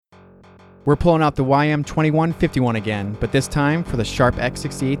We're pulling out the YM2151 again, but this time for the Sharp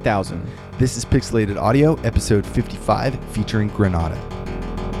X68000. This is Pixelated Audio, episode 55, featuring Granada.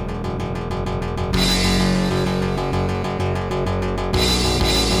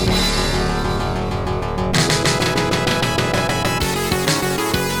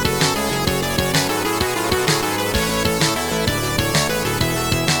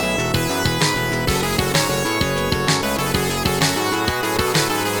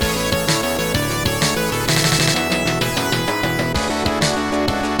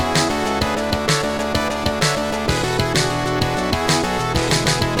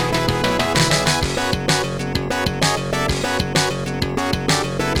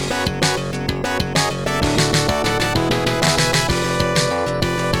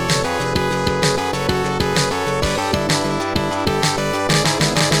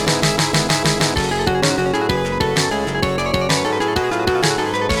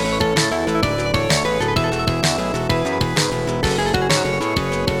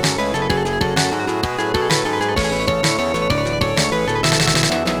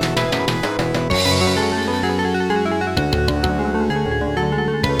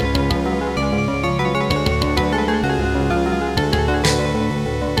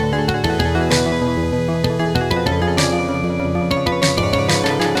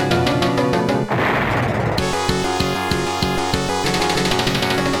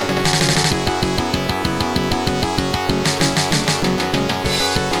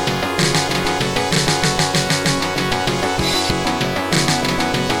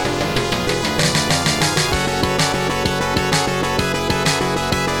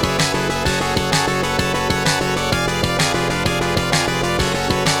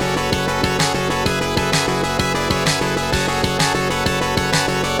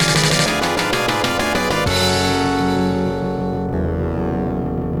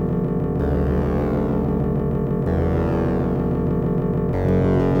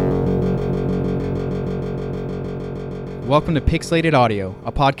 Welcome to Pixelated Audio,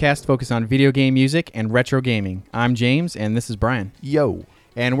 a podcast focused on video game music and retro gaming. I'm James, and this is Brian. Yo.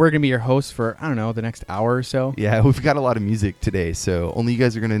 And we're going to be your hosts for, the next hour or so. Yeah, we've got a lot of music today, so only you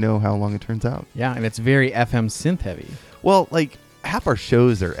guys are going to know how long it turns out. Yeah, and it's very FM synth heavy. Well, half our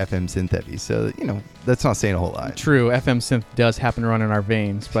shows are FM synth heavy, so, that's not saying a whole lot. True, FM synth does happen to run in our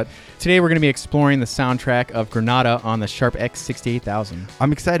veins, but today we're going to be exploring the soundtrack of Granada on the Sharp X68000.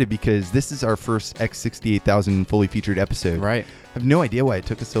 I'm excited because this is our first X68000 fully featured episode. Right. I have no idea why it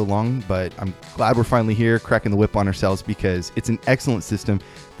took us so long, but I'm glad we're finally here, cracking the whip on ourselves, because it's an excellent system.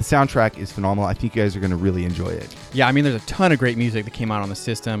 The soundtrack is phenomenal. I think you guys are going to really enjoy it. Yeah, there's a ton of great music that came out on the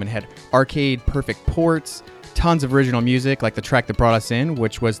system and had arcade perfect ports, tons of original music, like the track that brought us in,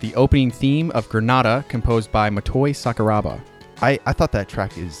 which was the opening theme of Granada, composed by Motoi Sakuraba. I thought that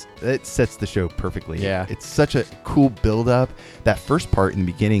track it sets the show perfectly. Yeah. It's such a cool build-up. That first part in the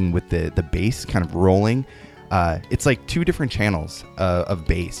beginning with the bass kind of rolling, it's like two different channels of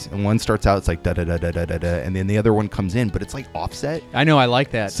bass. And one starts out, it's like da-da-da-da-da-da, and then the other one comes in, but it's like offset. I know, I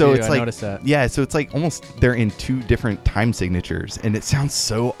like that, so too. It's I noticed that. Yeah, so it's like almost they're in two different time signatures, and it sounds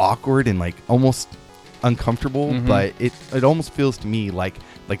so awkward and almost uncomfortable, but it almost feels to me like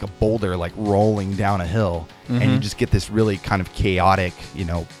a boulder rolling down a hill, and you just get this really kind of chaotic,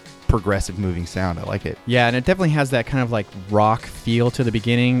 progressive moving sound. I like it. Yeah, and it definitely has that kind of rock feel to the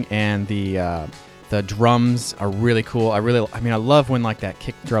beginning, and the drums are really cool. I love when that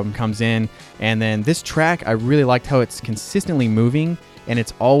kick drum comes in, and then this track, I really liked how it's consistently moving and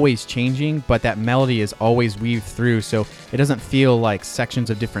it's always changing, but that melody is always weaved through, so it doesn't feel like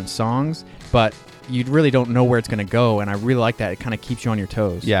sections of different songs, but you really don't know where it's going to go, and I really like that. It kind of keeps you on your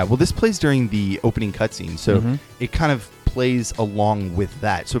toes. Yeah, well, this plays during the opening cutscene, so it kind of plays along with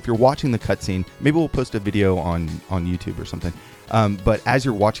that. So if you're watching the cutscene, maybe we'll post a video on YouTube or something, but as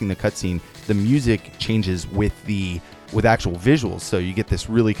you're watching the cutscene, the music changes with actual visuals, so you get this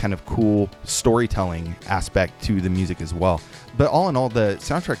really kind of cool storytelling aspect to the music as well. But all in all, the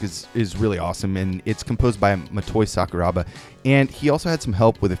soundtrack is really awesome, and it's composed by Motoi Sakuraba, and he also had some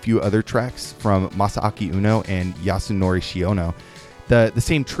help with a few other tracks from Masaaki Uno and Yasunori Shiono. The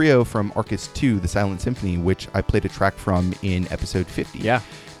same trio from Arcus 2, The Silent Symphony, which I played a track from in episode 50. Yeah.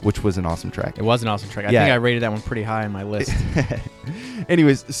 Which was an awesome track. It was an awesome track. I think I rated that one pretty high on my list.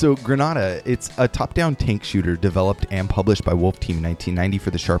 Anyways, so Granada, it's a top-down tank shooter developed and published by Wolf Team in 1990 for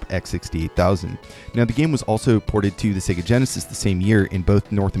the Sharp X68000. Now, the game was also ported to the Sega Genesis the same year in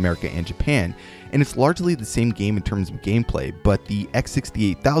both North America and Japan, and it's largely the same game in terms of gameplay, but the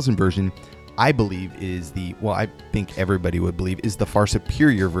X68000 version I believe is I think everybody would believe is the far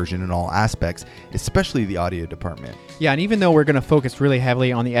superior version in all aspects, especially the audio department. Yeah, and even though we're going to focus really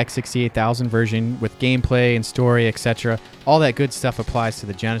heavily on the X68000 version with gameplay and story, etc., all that good stuff applies to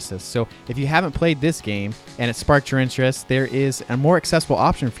the Genesis. So if you haven't played this game and it sparked your interest, there is a more accessible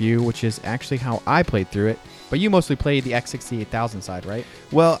option for you, which is actually how I played through it. But you mostly played the X68000 side, right?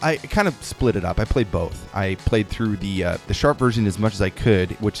 Well, I kind of split it up. I played both. I played through the Sharp version as much as I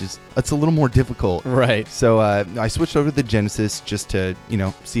could, it's a little more difficult. Right. So I switched over to the Genesis just to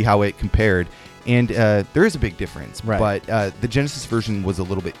see how it compared. And there is a big difference. Right. But the Genesis version was a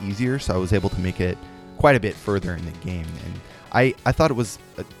little bit easier, so I was able to make it quite a bit further in the game. And I thought it was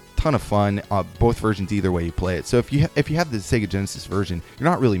a ton of fun. Both versions, either way you play it. So if you have the Sega Genesis version, you're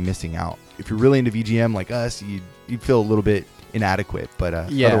not really missing out. If you're really into VGM like us, you'd feel a little bit inadequate. But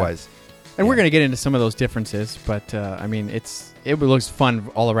otherwise, and we're going to get into some of those differences. But it looks fun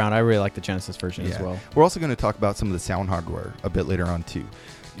all around. I really like the Genesis version as well. We're also going to talk about some of the sound hardware a bit later on too.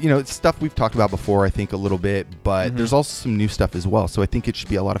 It's stuff we've talked about before, I think, a little bit, but there's also some new stuff as well. So I think it should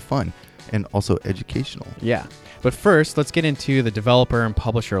be a lot of fun and also educational. Yeah. But first, let's get into the developer and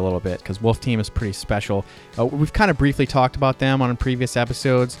publisher a little bit, because Wolf Team is pretty special. We've kind of briefly talked about them on previous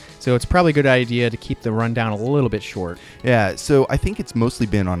episodes, so it's probably a good idea to keep the rundown a little bit short. Yeah, so I think it's mostly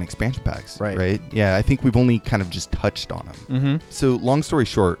been on expansion packs, right? Yeah, I think we've only kind of just touched on them. Mm-hmm. So long story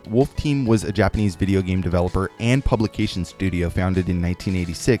short, Wolf Team was a Japanese video game developer and publication studio founded in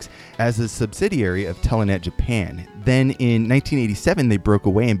 1986 as a subsidiary of Telenet Japan. Then in 1987, they broke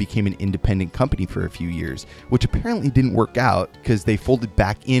away and became an independent company for a few years, which apparently didn't work out because they folded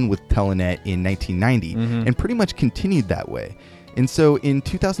back in with Telenet in 1990 and pretty much continued that way. And so in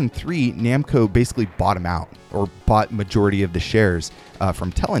 2003, Namco basically bought them out, or bought majority of the shares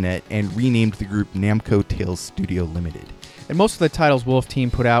from Telenet, and renamed the group Namco Tales Studio Limited. And most of the titles Wolf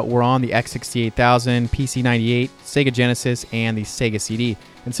Team put out were on the X68000, PC-98, Sega Genesis, and the Sega CD.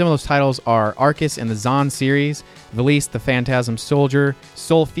 And some of those titles are Arcus and the Zon series, Valise the Phantasm Soldier,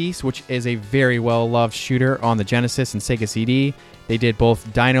 Soul Feast, which is a very well-loved shooter on the Genesis and Sega CD. They did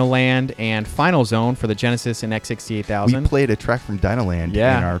both Dino Land and Final Zone for the Genesis and X68000. We played a track from Dino Land in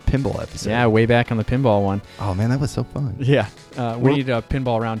our pinball episode. Yeah, way back on the pinball one. Oh, man, that was so fun. Yeah. We need a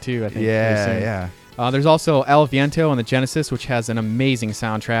pinball round two, I think. Yeah. There's also El Viento on the Genesis, which has an amazing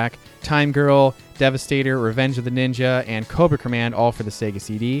soundtrack. Time Girl, Devastator, Revenge of the Ninja, and Cobra Command, all for the Sega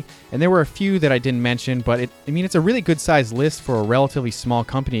CD. And there were a few that I didn't mention, but it's a really good-sized list for a relatively small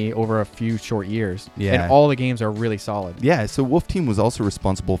company over a few short years. Yeah. And all the games are really solid. Yeah, so Wolf Team was also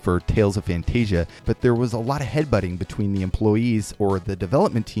responsible for Tales of Fantasia, but there was a lot of headbutting between the employees or the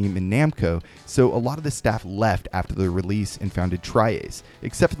development team in Namco, so a lot of the staff left after the release and founded Tri-Ace,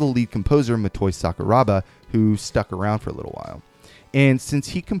 except for the lead composer, Motoi Sakuraba, who stuck around for a little while. And since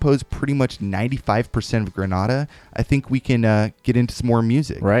he composed pretty much 95% of Granada, I think we can get into some more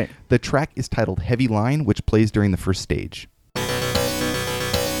music. Right. The track is titled Heavy Line, which plays during the first stage.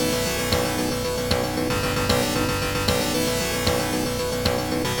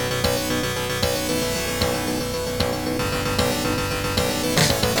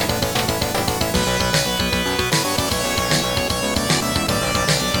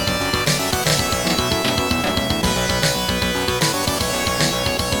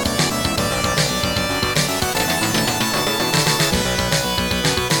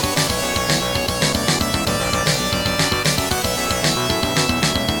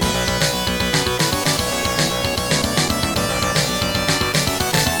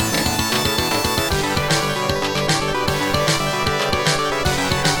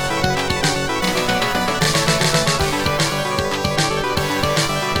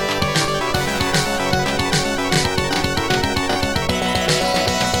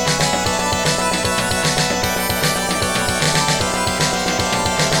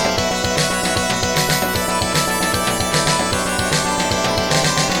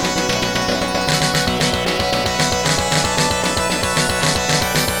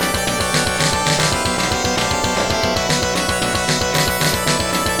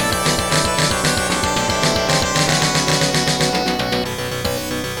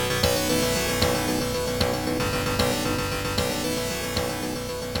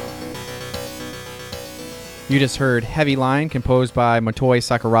 You just heard Heavy Line, composed by Motoi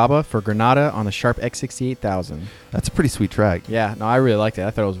Sakuraba for Granada on the Sharp X68000. That's a pretty sweet track. Yeah, no, I really liked it. I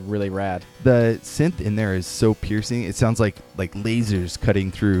thought it was really rad. The synth in there is so piercing. It sounds like lasers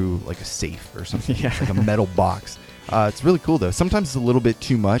cutting through like a safe or something. Yeah. Like a metal box. It's really cool though. Sometimes it's a little bit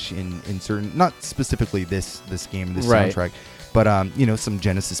too much in certain, not specifically this game, this right. soundtrack, but some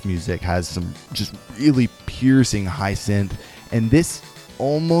Genesis music has some just really piercing high synth, and this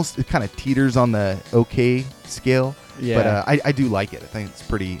it kind of teeters on the okay scale. Yeah. But I do like it. I think it's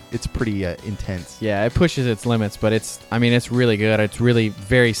pretty intense. Yeah, it pushes its limits, but it's really good. It's really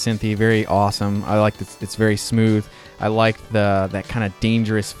very synthy, very awesome. I like this. It's very smooth. I like that kind of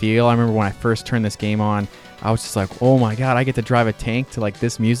dangerous feel. I remember when I first turned this game on, I was just like, oh my god, I get to drive a tank to like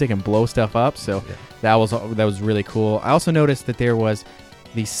this music and blow stuff up. So that was really cool. I also noticed that there was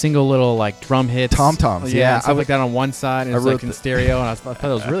these single little like drum hits, tom-toms, and stuff like that on one side, and it's like in stereo, and I thought it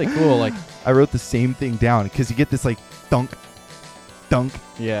was really cool. Like I wrote the same thing down because you get this like thunk, dunk,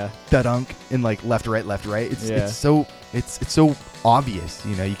 da-dunk, and like left, right. It's so obvious,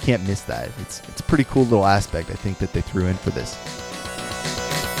 you know, you can't miss that. It's a pretty cool little aspect, I think, that they threw in for this.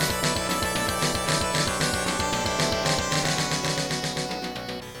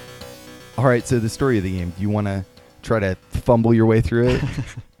 All right, so the story of the game. Do you want to try to fumble your way through it?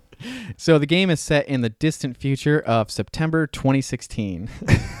 So the game is set in the distant future of September 2016.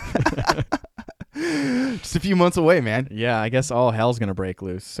 Just a few months away, man. Yeah, I guess all hell's going to break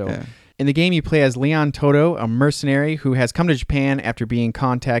loose. So in the game, you play as Leon Todo, a mercenary who has come to Japan after being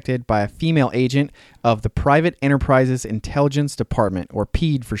contacted by a female agent of the Private Enterprises Intelligence Department, or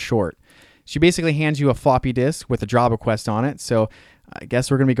PED for short. She basically hands you a floppy disk with a job request on it, so I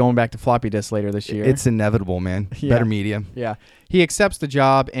guess we're going to be going back to floppy disks later this year. It's inevitable, man. Yeah. Better media. Yeah. He accepts the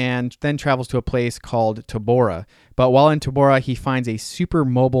job and then travels to a place called Tobora. But while in Tobora, he finds a super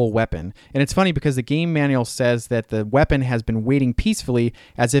mobile weapon. And it's funny because the game manual says that the weapon has been waiting peacefully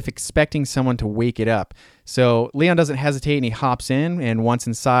as if expecting someone to wake it up. So Leon doesn't hesitate and he hops in. And once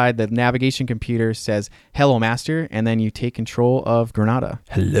inside, the navigation computer says, "Hello, Master." And then you take control of Granada.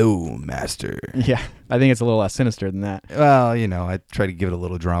 Hello, Master. Yeah. I think it's a little less sinister than that. Well, you know, I try to give it a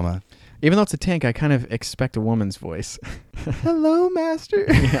little drama. Even though it's a tank, I kind of expect a woman's voice. Hello, Master.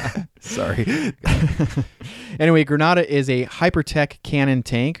 Yeah. Sorry. Anyway, Granada is a hypertech cannon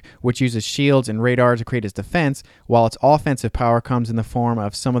tank, which uses shields and radar to create its defense, while its offensive power comes in the form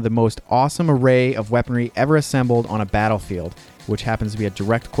of some of the most awesome array of weaponry ever assembled on a battlefield, which happens to be a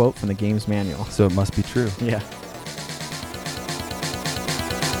direct quote from the game's manual. So it must be true. Yeah.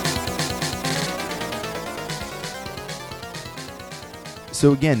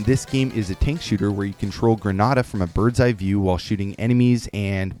 So again, this game is a tank shooter where you control Granada from a bird's eye view while shooting enemies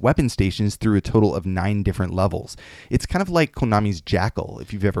and weapon stations through a total of 9 different levels. It's kind of like Konami's Jackal,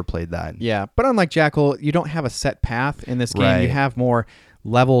 if you've ever played that. Yeah, but unlike Jackal, you don't have a set path in this game. Right. You have more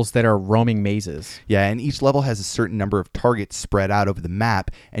levels that are roaming mazes. Yeah, and each level has a certain number of targets spread out over the map,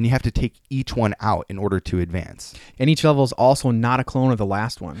 and you have to take each one out in order to advance. And each level is also not a clone of the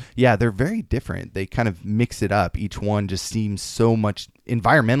last one. Yeah, they're very different. They kind of mix it up. Each one just seems so much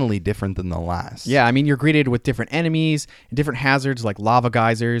environmentally different than the last. Yeah, I mean, you're greeted with different enemies and different hazards like lava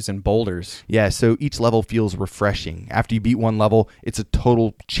geysers and boulders. Yeah, so each level feels refreshing. After you beat one level, it's a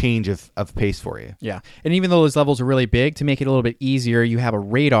total change of pace for you. Yeah, and even though those levels are really big, to make it a little bit easier, you have a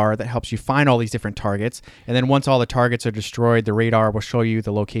radar that helps you find all these different targets. And then once all the targets are destroyed, the radar will show you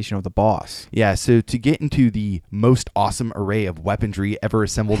the location of the boss. Yeah, so to get into the most awesome array of weaponry ever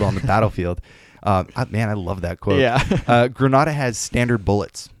assembled on the battlefield, man, I love that quote. Yeah. Granada has standard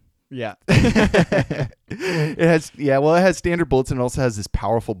bullets. Yeah. It has standard bullets, and it also has this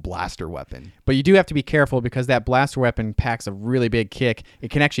powerful blaster weapon. But you do have to be careful because that blaster weapon packs a really big kick.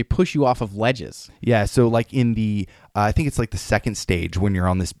 It can actually push you off of ledges. Yeah, so like in the, I think it's like the second stage when you're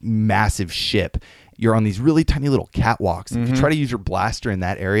on this massive ship, you're on these really tiny little catwalks. If you try to use your blaster in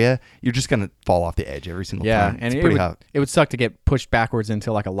that area, you're just going to fall off the edge every single time. And it's pretty hot. It would suck to get pushed backwards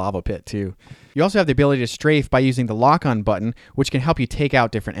into like a lava pit too. You also have the ability to strafe by using the lock-on button, which can help you take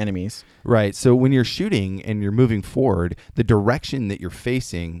out different enemies. Right. So when you're shooting and you're moving forward, the direction that you're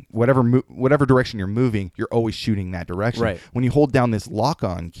facing, whatever direction you're moving, you're always shooting that direction. Right. When you hold down this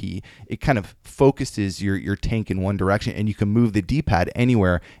lock-on key, it kind of focuses your tank in one direction, and you can move the D-pad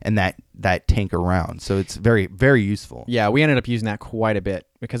anywhere and that tank around. So it's very, very useful. Yeah, we ended up using that quite a bit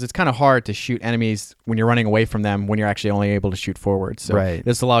because it's kind of hard to shoot enemies when you're running away from them when you're actually only able to shoot forward. So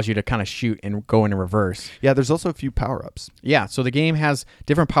this allows you to kind of shoot and go in reverse. Yeah, there's also a few power-ups. Yeah, so the game has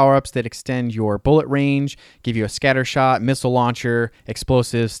different power-ups that extend your bullet range, give you a scatter shot, missile launcher,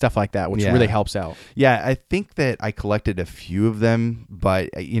 explosives, stuff like that, which really helps out. Yeah, I think that I collected a few of them, but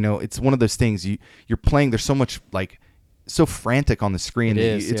it's one of those things you're playing, there's so much so frantic on the screen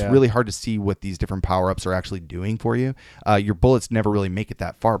it's really hard to see what these different power-ups are actually doing for you. Your bullets never really make it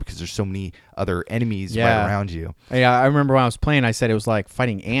that far because there's so many other enemies right around you. Yeah, I remember when I was playing, I said it was like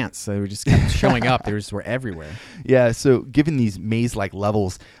fighting ants. They were just kept showing up. They were everywhere. Yeah, so given these maze-like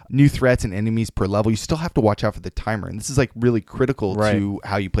levels, new threats and enemies per level, you still have to watch out for the timer. And this is like really critical to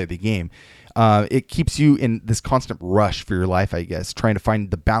how you play the game. It keeps you in this constant rush for your life, I guess, trying to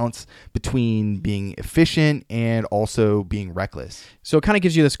find the balance between being efficient and also being reckless. So it kind of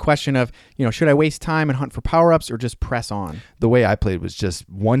gives you this question of, should I waste time and hunt for power-ups or just press on? The way I played was just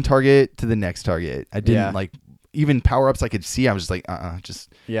one target to the next target. I didn't even power-ups I could see. I was just like,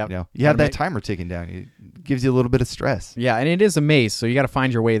 you have that timer ticking down. It gives you a little bit of stress. Yeah, and it is a maze, so you got to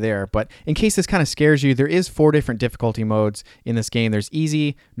find your way there. But in case this kind of scares you, there is 4 different difficulty modes in this game. There's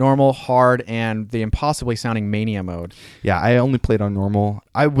easy, normal, hard, and the impossibly sounding Mania mode. Yeah, I only played on normal.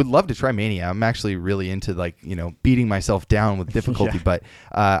 I would love to try Mania. I'm actually really into beating myself down with difficulty, but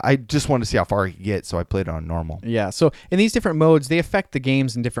I just wanted to see how far I could get, so I played it on normal. Yeah, so in these different modes, they affect the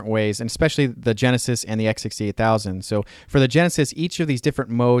games in different ways, and especially the Genesis and the X68000. So for the Genesis, each of these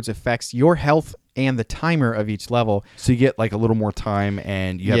different modes affects your health and the timer of each level. So you get like a little more time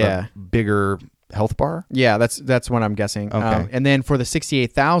and you have a bigger health bar? Yeah, that's what I'm guessing. Okay. And then for the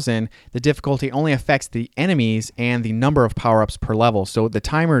 68,000, the difficulty only affects the enemies and the number of power-ups per level. So the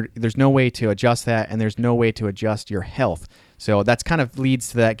timer, there's no way to adjust that, and there's no way to adjust your health. So that's kind of leads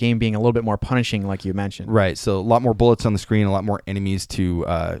to that game being a little bit more punishing, like you mentioned. Right. So a lot more bullets on the screen, a lot more enemies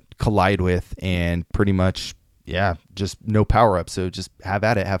to collide with, and pretty much, just no power-up. So just have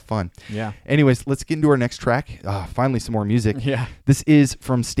at it. Have fun. Yeah. Anyways, let's get into our next track. Finally, some more music. Yeah. This is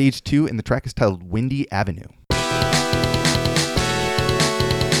from Stage 2, and the track is titled Windy Avenue.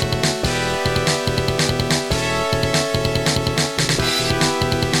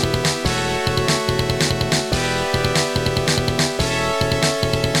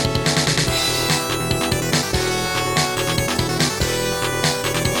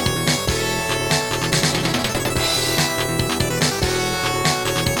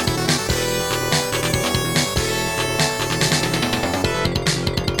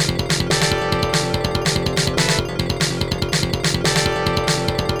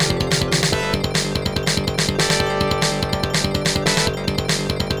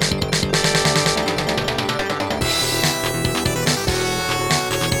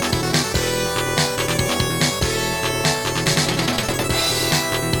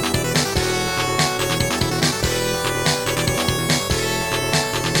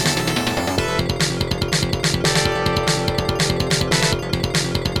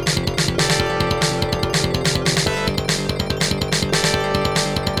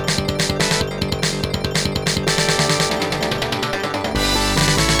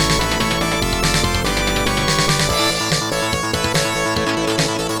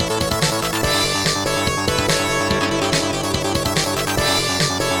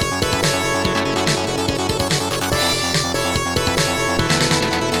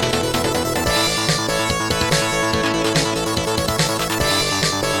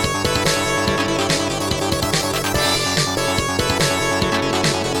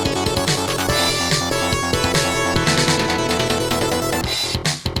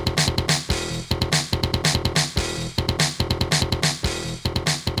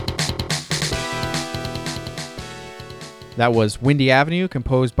 That was Windy Avenue,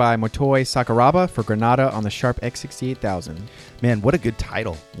 composed by Motoi Sakuraba for Granada on the Sharp X68000. Man, what a good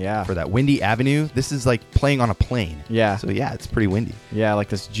title for that. Windy Avenue. This is like playing on a plane. Yeah. So yeah, it's pretty windy. Yeah, like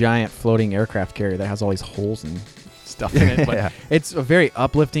this giant floating aircraft carrier that has all these holes and stuff in it. But it's a very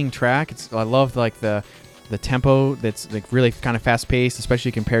uplifting track. I love like the tempo that's like really kind of fast paced,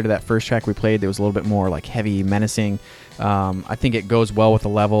 especially compared to that first track we played that was a little bit more like heavy, menacing. I think it goes well with the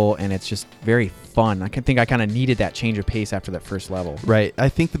level, and it's just very fun. I think I kind of needed that change of pace after that first level. Right. I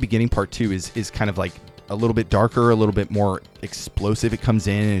think the beginning part too is kind of like a little bit darker, a little bit more explosive. It comes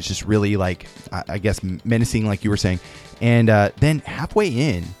in and it's just really like, I guess, menacing, like you were saying. And then halfway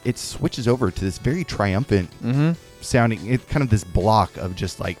in, it switches over to this very triumphant sounding, kind of this block of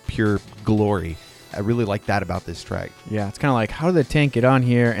just like pure glory. I really like that about this track. Yeah, it's kind of like, how did the tank get on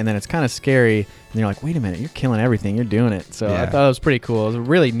here? And then it's kind of scary. And you're like, wait a minute, you're killing everything. You're doing it. So I thought it was pretty cool. It was a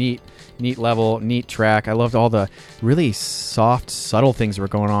really neat level, neat track. I loved all the really soft, subtle things that were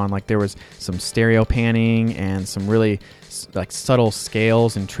going on. Like there was some stereo panning and some really like subtle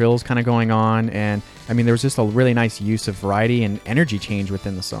scales and trills kind of going on. And I mean, there was just a really nice use of variety and energy change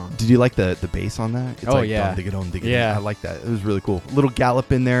within the song. Did you like the bass on that? It's like, yeah. Yeah. I like that. It was really cool. Little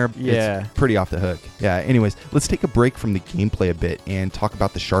gallop in there. Yeah. It's pretty off the hook. Yeah. Anyways, let's take a break from the gameplay a bit and talk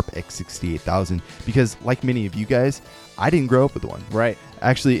about the Sharp X68000, because like many of you guys, I didn't grow up with one. Right.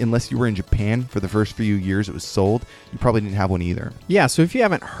 Actually, unless you were in Japan for the first few years it was sold, you probably didn't have one either. Yeah, so if you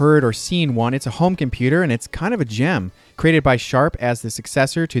haven't heard or seen one, it's a home computer and it's kind of a gem. Created by Sharp as the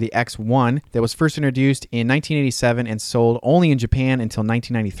successor to the X1 that was first introduced in 1987 and sold only in Japan until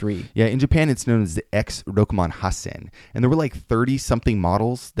 1993. Yeah, in Japan it's known as the X Rokuman Hassen. And there were like 30-something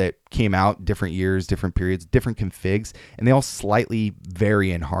models that came out different years, different periods, different configs, and they all slightly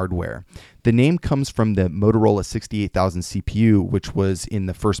vary in hardware. The name comes from the Motorola 68000 CPU, which was in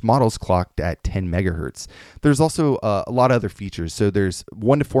the first models clocked at 10 megahertz. There's also a lot of other features. So there's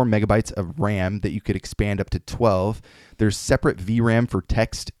 1 to 4 megabytes of RAM that you could expand up to 12. There's separate VRAM for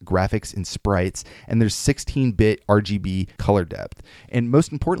text, graphics, and sprites, and there's 16-bit RGB color depth. And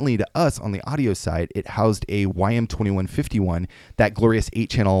most importantly to us on the audio side, it housed a YM2151, that glorious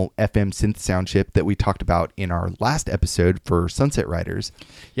 8-channel FM synth sound chip that we talked about in our last episode for Sunset Riders.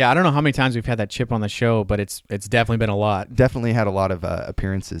 Yeah, I don't know how many times we've had that chip on the show, but it's definitely been a lot. Definitely had a lot of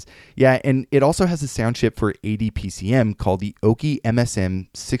appearances. Yeah, and it also has a sound chip for ADPCM called the Oki MSM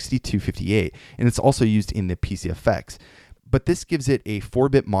 6258, and it's also used in the PCFX. But this gives it a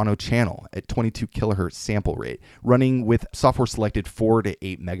 4-bit mono channel at 22 kilohertz sample rate, running with software selected 4 to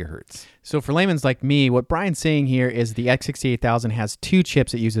 8 megahertz. So for layman's like me, what Brian's saying here is the X68000 has 2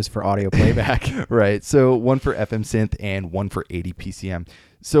 chips it uses for audio playback. Right, so one for FM synth and one for ADPCM.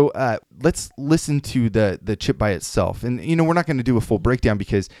 So let's listen to the chip by itself. And, we're not going to do a full breakdown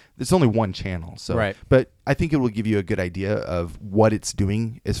because there's only one channel. So, right. But I think it will give you a good idea of what it's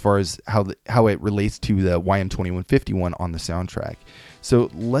doing as far as how it relates to the YM2151 on the soundtrack. So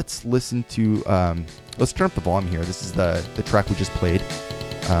let's listen to, let's turn up the volume here. This is the track we just played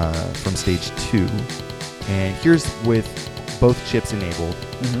from stage 2. And here's with both chips enabled.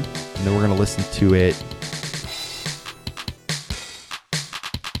 Mm-hmm. And then we're going to listen to it.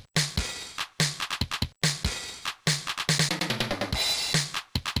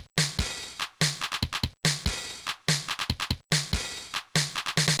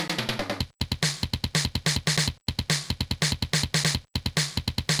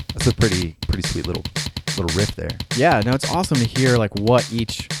 That's a pretty sweet little riff there. Yeah, no, it's awesome to hear like what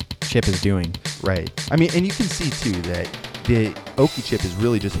each chip is doing. Right. I mean, and you can see too that the Oki chip is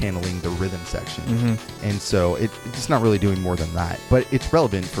really just handling the rhythm section, and so it's not really doing more than that. But it's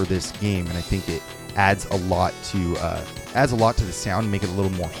relevant for this game, and I think it adds a lot to the sound, and make it a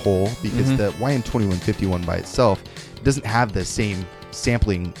little more whole, because the YM2151 by itself doesn't have the same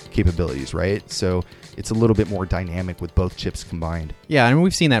sampling capabilities, right? So it's a little bit more dynamic with both chips combined. Yeah, I mean,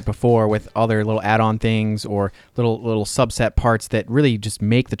 we've seen that before with other little add-on things or little subset parts that really just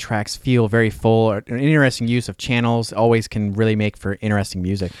make the tracks feel very full. An interesting use of channels always can really make for interesting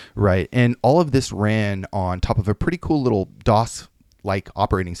music. Right, and all of this ran on top of a pretty cool little DOS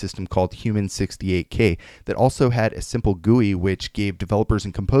operating system called Human 68K that also had a simple GUI, which gave developers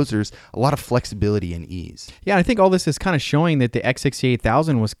and composers a lot of flexibility and ease. Yeah, I think all this is kind of showing that the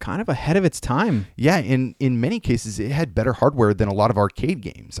X68000 was kind of ahead of its time. Yeah, in many cases, it had better hardware than a lot of arcade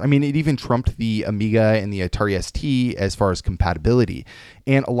games. I mean, it even trumped the Amiga and the Atari ST as far as compatibility.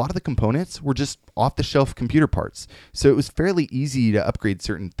 And a lot of the components were just off-the-shelf computer parts, so it was fairly easy to upgrade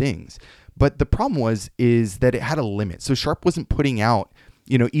certain things. But the problem is that it had a limit. So Sharp wasn't putting out,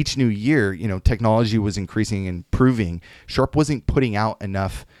 each new year, technology was increasing and improving. Sharp wasn't putting out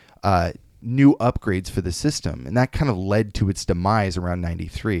enough new upgrades for the system, and that kind of led to its demise around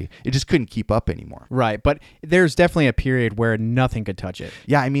 93. It just couldn't keep up anymore. Right, but there's definitely a period where nothing could touch it.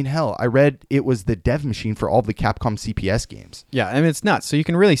 Yeah, I mean, hell, I read it was the dev machine for all the Capcom CPS games. Yeah, I mean, it's nuts. So you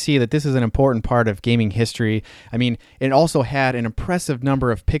can really see that this is an important part of gaming history. I mean, it also had an impressive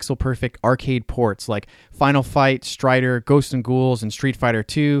number of pixel-perfect arcade ports like Final Fight, Strider, Ghosts and Ghouls, and Street Fighter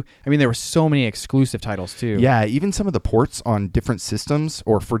 2. I mean, there were so many exclusive titles, too. Yeah, even some of the ports on different systems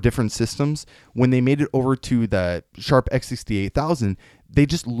or for different systems, when they made it over to the Sharp X68000, they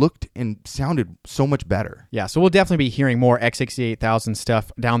just looked and sounded so much better. Yeah, so we'll definitely be hearing more X68000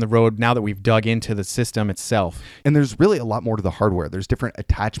 stuff down the road now that we've dug into the system itself. And there's really a lot more to the hardware. There's different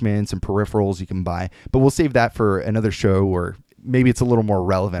attachments and peripherals you can buy, but we'll save that for another show, or maybe it's a little more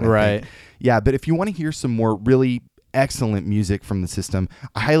relevant. Right. Yeah, but if you want to hear some more really excellent music from the system,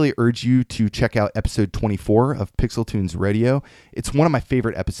 I highly urge you to check out episode 24 of Pixel Tunes Radio. It's one of my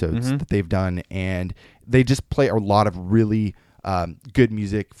favorite episodes that they've done, and they just play a lot of really good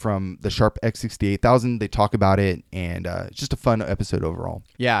music from the Sharp X68000. They talk about it, and it's just a fun episode overall.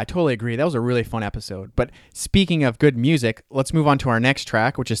 Yeah, I totally agree. That was a really fun episode. But speaking of good music, let's move on to our next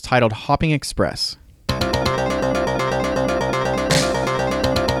track, which is titled Hopping Express.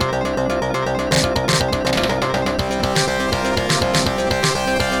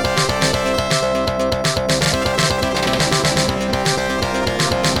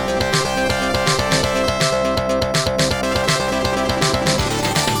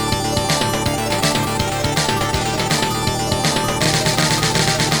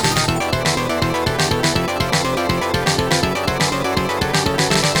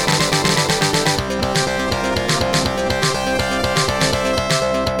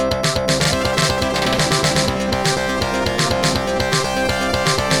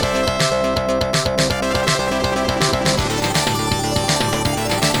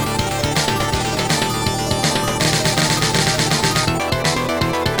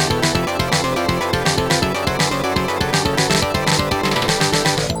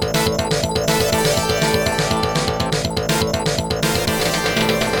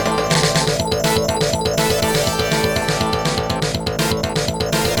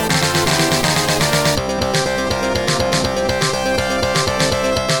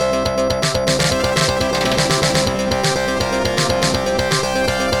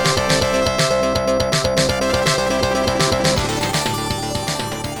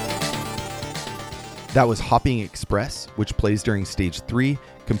 That was Hopping Express, which plays during stage 3,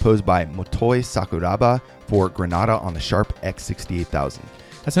 composed by Motoi Sakuraba for Granada on the Sharp X68000.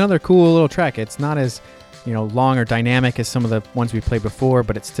 That's another cool little track. It's not as, long or dynamic as some of the ones we played before,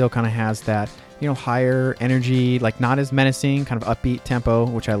 but it still kind of has that, higher energy, like not as menacing, kind of upbeat tempo,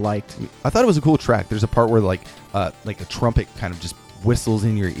 which I liked. I thought it was a cool track. There's a part where like a trumpet kind of just whistles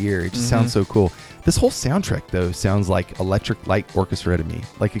in your ear. It just sounds so cool. This whole soundtrack, though, sounds like Electric Light Orchestra to me.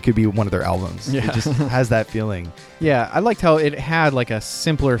 Like it could be one of their albums. Yeah. It just has that feeling. Yeah, I liked how it had like a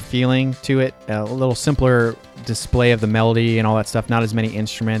simpler feeling to it, a little simpler display of the melody and all that stuff, not as many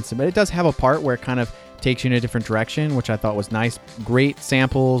instruments. But it does have a part where it kind of takes you in a different direction, which I thought was nice. Great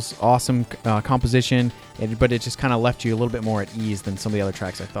samples, awesome composition, but it just kind of left you a little bit more at ease than some of the other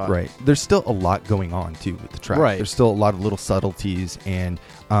tracks, I thought. Right. There's still a lot going on, too, with the track. Right. There's still a lot of little subtleties. And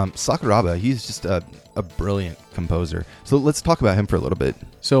Sakuraba, he's just a brilliant composer. So let's talk about him for a little bit.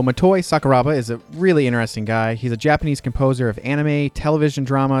 So Motoi Sakuraba is a really interesting guy. He's a Japanese composer of anime, television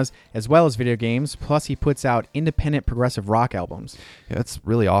dramas, as well as video games. Plus, he puts out independent progressive rock albums. Yeah, that's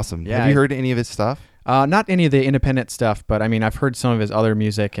really awesome. Yeah, Have you heard any of his stuff? Not any of the independent stuff, but I mean, I've heard some of his other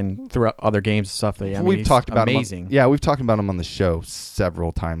music and throughout other games and stuff. We've talked about amazing. We've talked about him on the show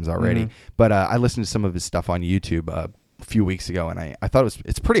several times already. But I listened to some of his stuff on YouTube a few weeks ago, and I thought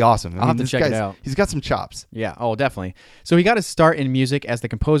it's pretty awesome. I'll have to check it out. He's got some chops. Yeah, oh, definitely. So he got his start in music as the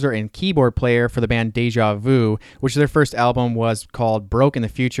composer and keyboard player for the band Deja Vu, which their first album was called Broke in the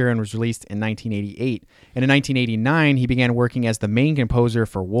Future and was released in 1988. And in 1989, he began working as the main composer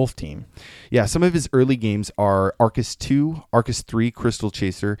for Wolf Team. Yeah, some of his early games are Arcus 2, Arcus 3, Crystal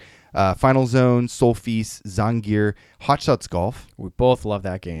Chaser, Final Zone, Soul Feast, Zangier, Hot Shots Golf. We both love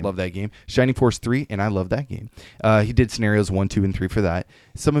that game. Love that game. Shining Force 3, and I love that game. He did scenarios 1, 2, and 3 for that.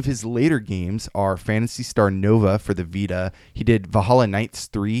 Some of his later games are Phantasy Star Nova for the Vita. He did Valhalla Knights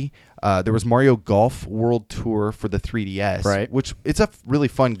 3. There was Mario Golf World Tour for the 3DS, right? Which it's a really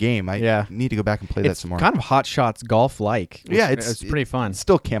fun game. I need to go back and play that some more. It's kind of Hot Shots Golf-like. Yeah, it's pretty fun. It's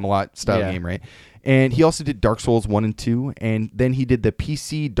still Camelot style game, right? And he also did Dark Souls 1 and 2, and then he did the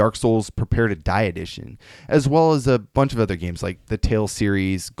PC Dark Souls Prepare to Die edition, as well as a bunch of other games like the Tales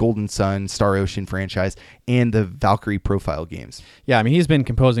series, Golden Sun, Star Ocean franchise, and the Valkyrie Profile games. Yeah, I mean, he's been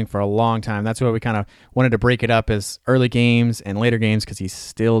composing for a long time. That's why we kind of wanted to break it up as early games and later games, because he's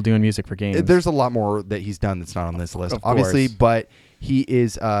still doing music for games. There's a lot more that he's done that's not on this list, of obviously, course. But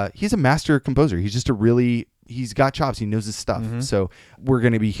he's a master composer. He's just he's got chops. He knows his stuff. So we're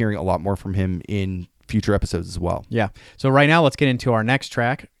going to be hearing a lot more from him in future episodes as well. Yeah. So right now, let's get into our next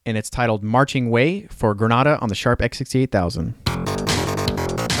track, and it's titled Marching Way for Granada on the Sharp X68000.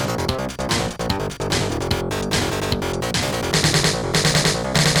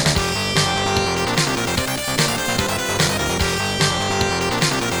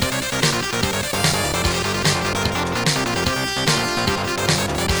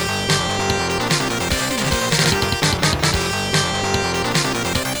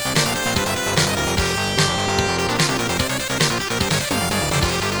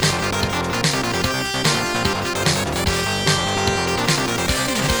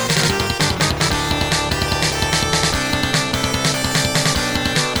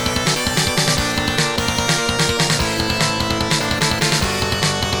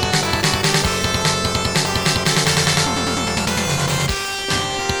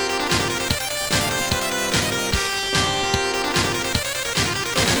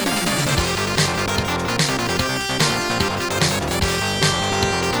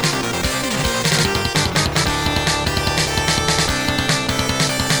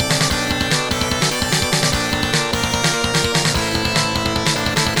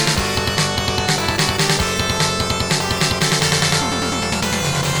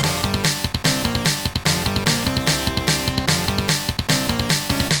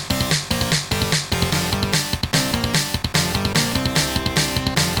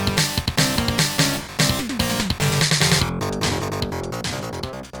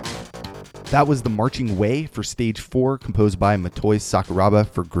 That was the Marching Way for Stage 4, composed by Motoi Sakuraba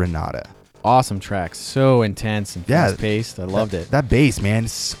for Granada. Awesome track. So intense and fast-paced. I loved it. That bass, man,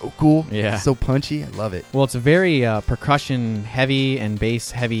 is so cool. Yeah. So punchy. I love it. Well, it's a very percussion-heavy and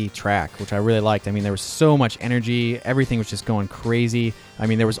bass-heavy track, which I really liked. I mean, there was so much energy. Everything was just going crazy. I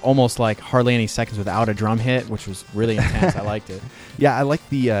mean, there was almost like hardly any seconds without a drum hit, which was really intense. I liked it. Yeah, I like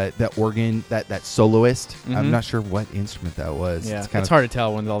that organ, that soloist. I'm not sure what instrument that was. Yeah, it's hard to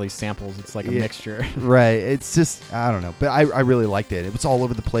tell when all these samples. It's like a mixture. Right. It's just, I don't know. But I really liked it. It was all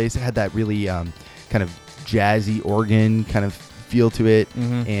over the place. It had that really kind of jazzy organ kind of feel to it,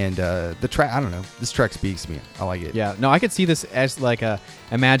 and the track. I don't know. This track speaks to me. I like it. Yeah, no, I could see this as like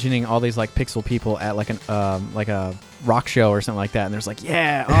imagining all these like pixel people at like a rock show or something like that, and there's like,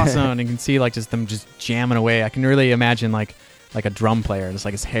 yeah, awesome, and you can see like just them just jamming away. I can really imagine like a drum player, just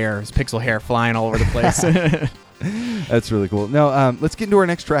like his pixel hair flying all over the place. That's really cool. Now, let's get into our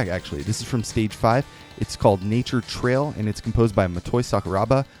next track. Actually, this is from Stage 5. It's called Nature Trail, and it's composed by Motoi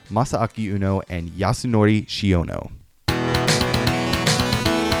Sakuraba, Masaaki Uno, and Yasunori Shiono.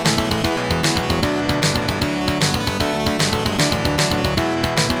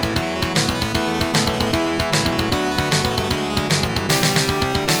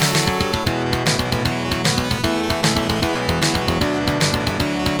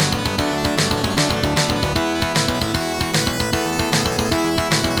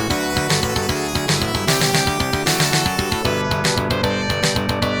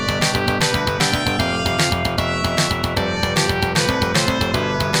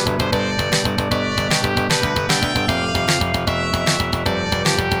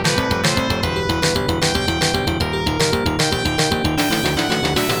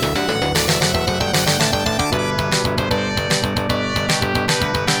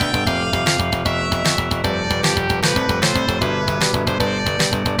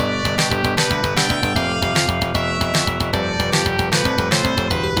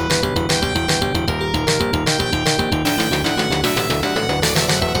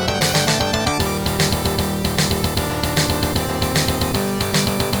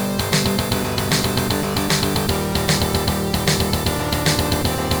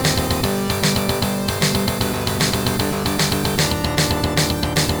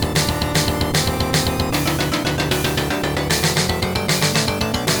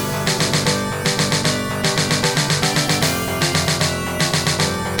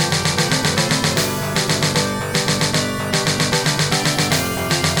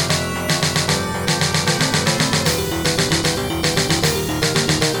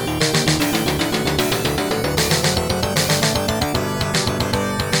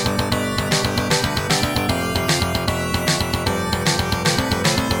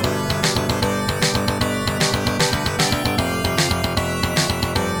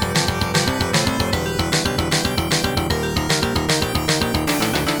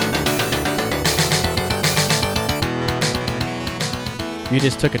 You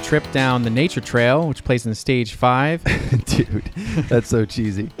just took a trip down the Nature Trail, which plays in Stage 5. Dude, that's so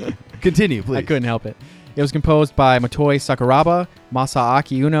cheesy. Continue, please. I couldn't help it. It was composed by Motoi Sakuraba,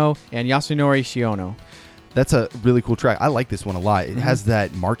 Masaaki Uno, and Yasunori Shiono. That's a really cool track. I like this one a lot. It has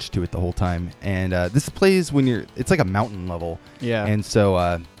that march to it the whole time. And this plays when it's like a mountain level. Yeah. And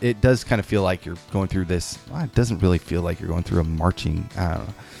so it does kind of feel like you're going through this. Well, it doesn't really feel like you're going through a marching, I don't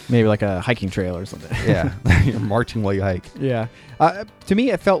know. Maybe like a hiking trail or something. Yeah. You're marching while you hike. Yeah. To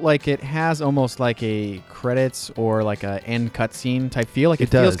me, it felt like it has almost like a credits or like a end cutscene type feel. Like it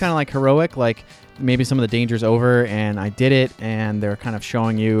feels kind of like heroic, like maybe some of the danger's over and I did it, and they're kind of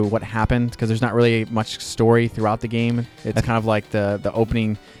showing you what happened, because there's not really much story throughout the game. It's kind of like the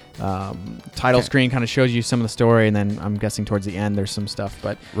opening title screen kind of shows you some of the story, and then I'm guessing towards the end there's some stuff.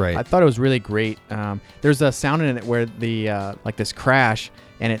 But right. I thought it was really great. There's a sound in it where the like this crash,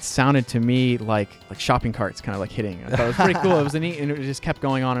 and it sounded to me like shopping carts kind of like hitting. I thought it was pretty cool. It was neat, and it just kept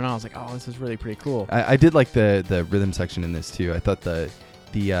going on and on. I was like, oh, this is really pretty cool. I did like the rhythm section in this too. I thought the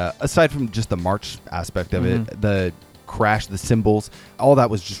aside from just the march aspect of it, the crash, the cymbals, all that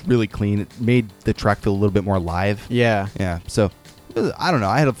was just really clean. It made the track feel a little bit more live. Yeah. So I don't know.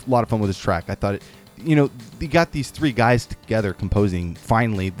 I had a lot of fun with this track. I thought you got these three guys together composing.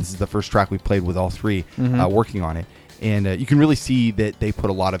 Finally, this is the first track we played with all three working on it. And you can really see that they put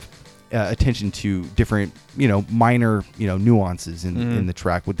a lot of attention to different, minor, nuances in the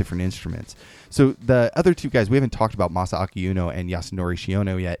track with different instruments. So the other two guys, we haven't talked about Masaaki Uno and Yasunori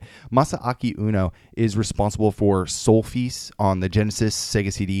Shiono yet. Masaaki Uno is responsible for Soul Feast on the Genesis,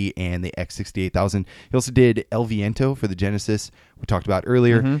 Sega CD, and the X68000. He also did El Viento for the Genesis, we talked about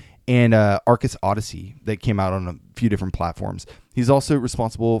earlier, and Arcus Odyssey that came out on a few different platforms. He's also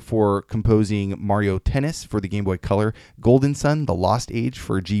responsible for composing Mario Tennis for the Game Boy Color, Golden Sun, The Lost Age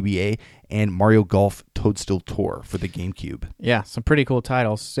for GBA, and Mario Golf Toadstool Tour for the GameCube. Yeah, some pretty cool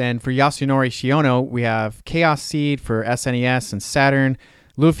titles. And for Yasunori Shiono, we have Chaos Seed for SNES and Saturn,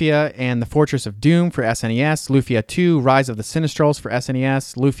 Lufia and the Fortress of Doom for SNES, Lufia 2, Rise of the Sinistrals for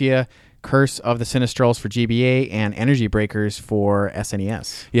SNES, Lufia Curse of the Sinistrals for GBA, and Energy Breakers for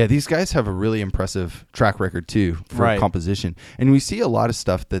SNES. Yeah, these guys have a really impressive track record too for composition, and we see a lot of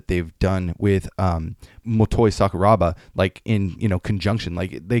stuff that they've done with Motoi Sakuraba, like in conjunction.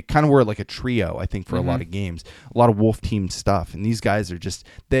 Like they kind of were like a trio, I think, for a lot of games, a lot of Wolf Team stuff. And these guys are just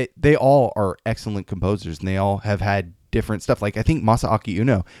they all are excellent composers, and they all have had different stuff. Like I think Masaaki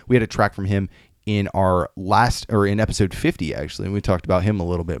Uno, we had a track from him in our in episode 50, actually, and we talked about him a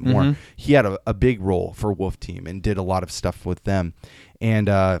little bit more. He had a big role for Wolf Team and did a lot of stuff with them. And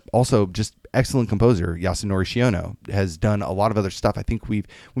also just excellent composer Yasunori Shiono has done a lot of other stuff. I think we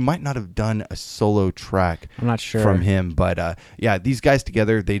might not have done a solo track, I'm not sure, from him, but yeah, these guys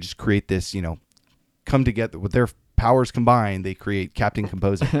together, they just create this, come together with their powers combined, they create Captain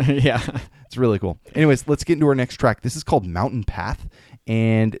Composer. Yeah, it's really cool. Anyways, let's get into our next track. This is called Mountain Path,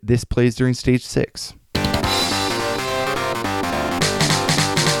 and this plays during stage 6.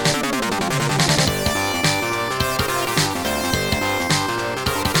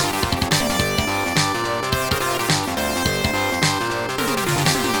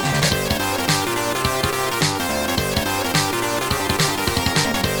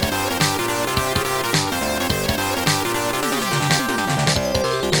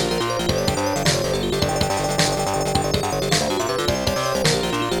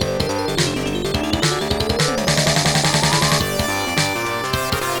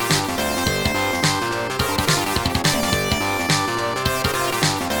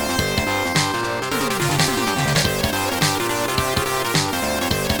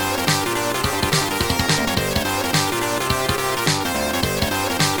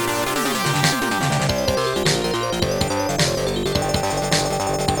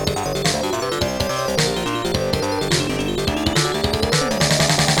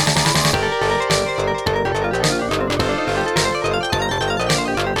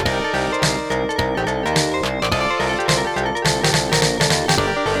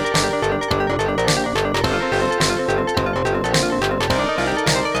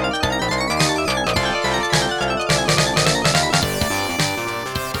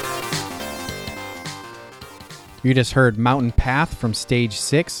 You just heard Mountain Path from Stage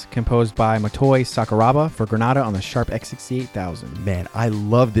 6, composed by Motoi Sakuraba for Granada on the Sharp X68000. Man, I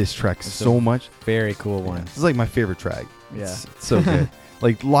love this track so much. Very cool one. This is like my favorite track. Yeah. It's so good.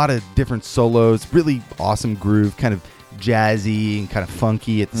 Like a lot of different solos, really awesome groove, kind of jazzy and kind of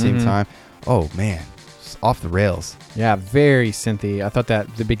funky at the same time. Oh, man. Just off the rails. Yeah, very synthy. I thought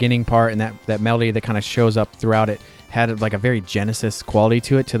that the beginning part and that melody that kind of shows up throughout it had like a very Genesis quality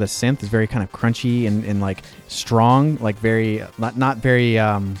to it. To the synth is very kind of crunchy and like strong, like very not very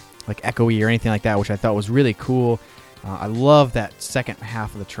like echoey or anything like that, which I thought was really cool. I love that second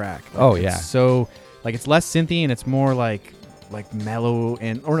half of the track. Like, oh yeah, so like it's less synthy and it's more like mellow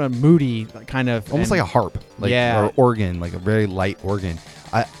and or a moody kind of almost like a harp, like or organ, like a very light organ.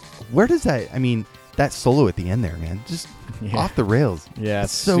 Where does that? I mean, that solo at the end there, man, just off the rails. Yeah,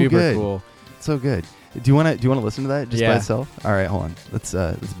 it's so super good. Cool. It's so good. Do you want to listen to that just by itself? All right, hold on. Let's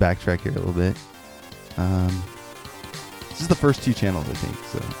backtrack here a little bit. This is the first 2 channels, I think.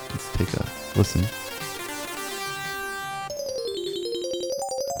 So let's take a listen.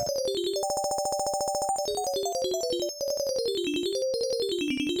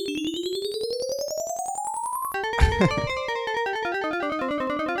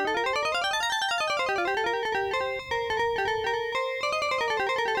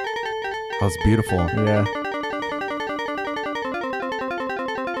 Oh, it's beautiful. Yeah.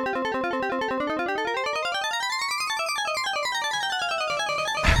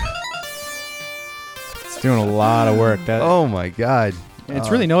 It's doing a lot of work. Oh my God. And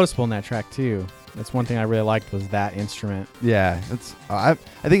it's really noticeable in that track too. That's one thing I really liked was that instrument. Yeah, it's I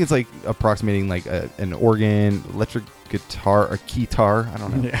think it's like approximating like an organ, electric guitar, or keytar. I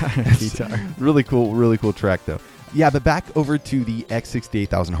don't know. Yeah, keytar. Really cool track though. Yeah, but back over to the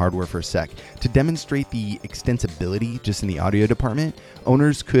X68000 hardware for a sec. To demonstrate the extensibility just in the audio department,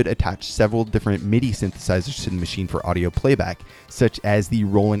 owners could attach several different MIDI synthesizers to the machine for audio playback, such as the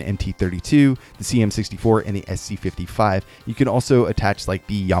Roland MT32, the CM64, and the SC55. You can also attach like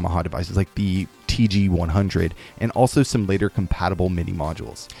the Yamaha devices like the TG100 and also some later compatible MIDI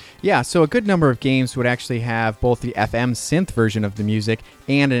modules. Yeah, so a good number of games would actually have both the FM synth version of the music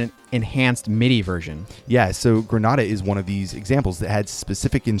and an enhanced MIDI version. Yeah, so Granada is one of these examples that had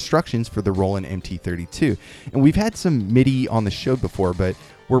specific instructions for the Roland MT32. And we've had some MIDI on the show before, but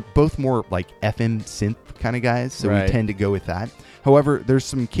we're both more like FM synth kind of guys, so we tend to go with that. However, there's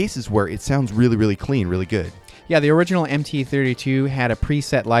some cases where it sounds really, really clean, really good. Yeah, the original MT32 had a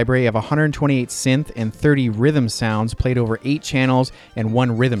preset library of 128 synth and 30 rhythm sounds played over 8 channels and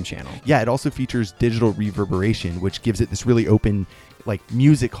 1 rhythm channel. Yeah, it also features digital reverberation, which gives it this really open, like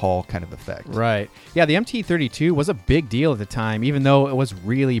music hall kind of effect. Right. Yeah, the MT32 was a big deal at the time, even though it was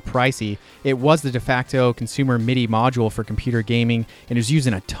really pricey. It was the de facto consumer MIDI module for computer gaming, and it was used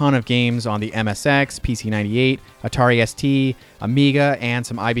in a ton of games on the MSX, PC-98, Atari ST, Amiga, and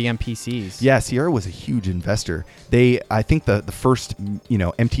some IBM PCs. Yeah, Sierra was a huge investor. I think the first,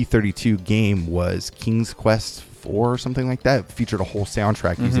 MT32 game was King's Quest 4 or something like that. It featured a whole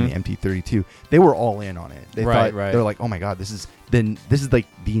soundtrack using the MT32. They were all in on it. They thought they're like, oh my god, this is like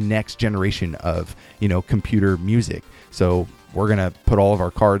the next generation of computer music. So we're gonna put all of our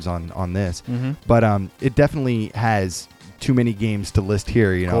cards on this. But it definitely has too many games to list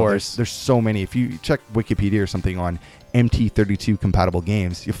here. There's so many. If you check Wikipedia or something on MT32 compatible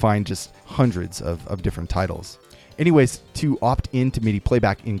games, you'll find just hundreds of different titles. Anyways, to opt into MIDI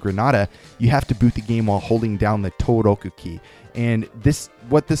playback in Granada, you have to boot the game while holding down the Tohoku key. And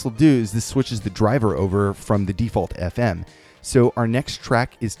what this will do is this switches the driver over from the default FM. So our next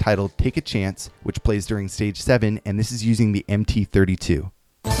track is titled Take a Chance, which plays during stage 7, and this is using the MT32.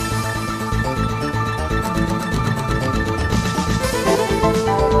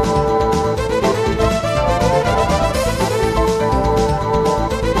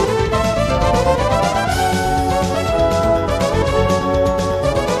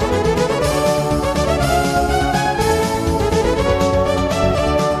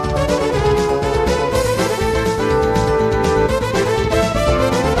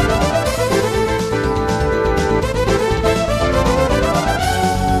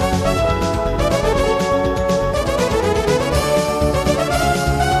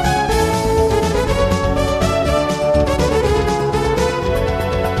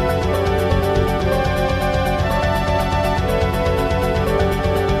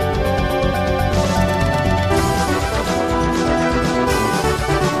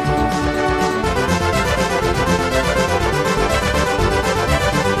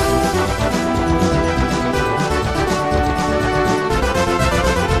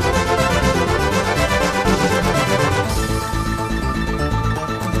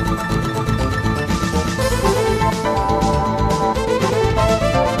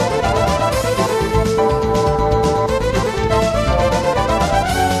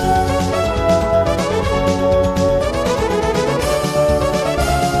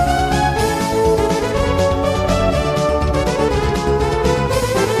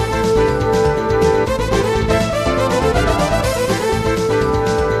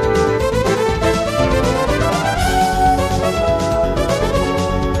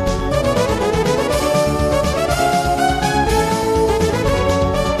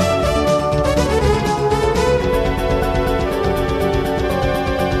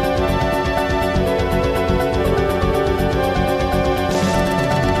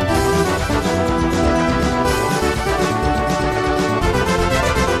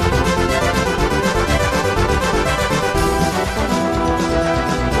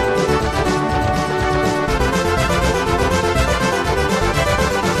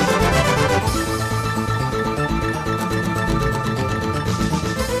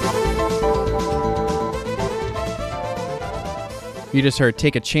 You just heard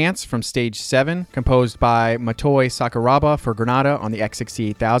Take a Chance from Stage 7, composed by Motoi Sakuraba for Granada on the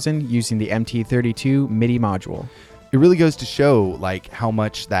X68000 using the MT32 MIDI module. It really goes to show like how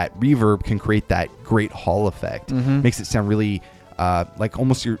much that reverb can create that great hall effect. Makes it sound really like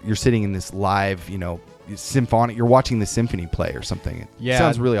almost you're sitting in this live, symphonic. You're watching the symphony play or something. It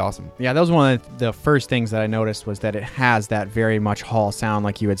sounds really awesome. Yeah, that was one of the first things that I noticed was that it has that very much hall sound,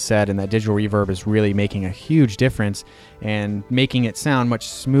 like you had said, and that digital reverb is really making a huge difference and making it sound much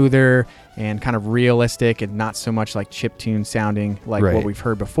smoother and kind of realistic and not so much like chiptune sounding like what we've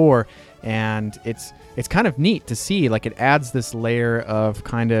heard before. And it's kind of neat to see, like it adds this layer of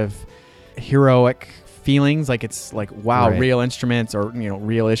kind of heroic feelings, like it's like, wow, real instruments or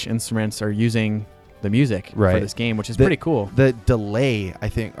real-ish instruments are using the music for this game, which is pretty cool. The delay, I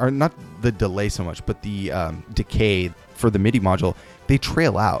think, or not the delay so much, but the decay for the MIDI module, they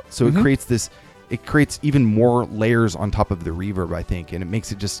trail out. So it creates even more layers on top of the reverb, I think, and it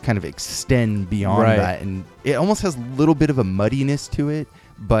makes it just kind of extend beyond that. And it almost has a little bit of a muddiness to it,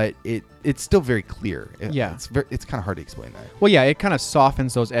 but it's still very clear. Yeah. It's kind of hard to explain that. Well, yeah, it kind of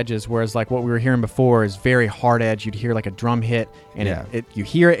softens those edges, whereas like what we were hearing before is very hard edge. You'd hear like a drum hit, and you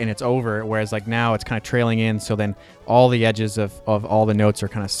hear it and it's over, whereas like now it's kind of trailing in, so then all the edges of all the notes are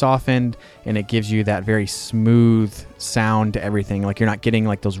kind of softened, and it gives you that very smooth sound to everything. Like you're not getting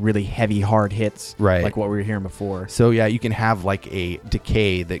like those really heavy, hard hits, right, like what we were hearing before. So yeah, you can have like a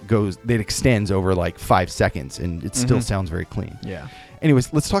decay that extends over like 5 seconds, and it still sounds very clean. Yeah.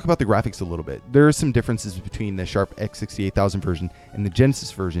 Anyways, let's talk about the graphics a little bit. There are some differences between the Sharp X68000 version and the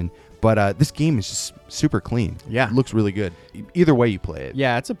Genesis version, but this game is just super clean. Yeah. It looks really good. Either way you play it.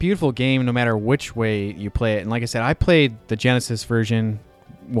 Yeah, it's a beautiful game no matter which way you play it. And like I said, I played the Genesis version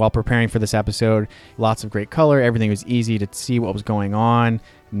while preparing for this episode. Lots of great color. Everything was easy to see what was going on.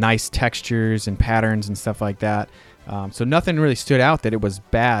 Nice textures and patterns and stuff like that. So nothing really stood out that it was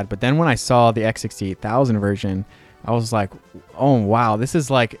bad. But then when I saw the X68000 version, I was like, oh, wow, this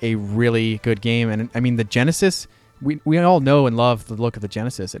is like a really good game. And I mean, the Genesis, we all know and love the look of the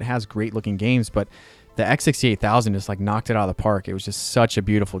Genesis. It has great looking games, but the X68000 just like knocked it out of the park. It was just such a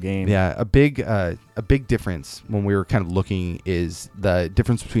beautiful game. Yeah, a big difference when we were kind of looking is the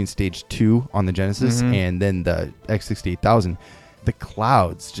difference between Stage 2 on the Genesis and then the X68000. The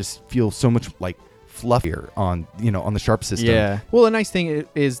clouds just feel so much like fluffier on the Sharp system. Yeah. Well, the nice thing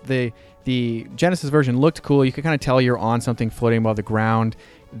is the Genesis version looked cool. You could kind of tell you're on something floating above the ground.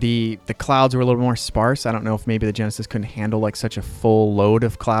 The clouds were a little more sparse. I don't know if maybe the Genesis couldn't handle like such a full load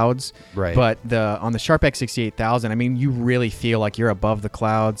of clouds. Right. But on the Sharp X68000, I mean, you really feel like you're above the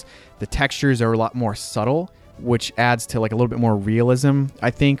clouds. The textures are a lot more subtle, which adds to like a little bit more realism,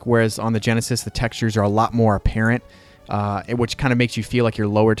 I think. Whereas on the Genesis, the textures are a lot more apparent, which kind of makes you feel like you're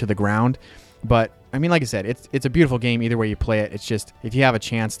lower to the ground. But I mean, like I said, it's a beautiful game either way you play it. It's just, if you have a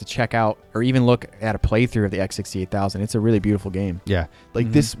chance to check out or even look at a playthrough of the X68000, it's a really beautiful game. Yeah. Like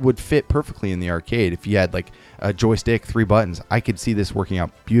this would fit perfectly in the arcade. If you had like a joystick, 3 buttons, I could see this working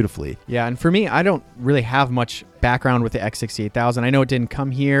out beautifully. Yeah. And for me, I don't really have much background with the X68000. I know it didn't come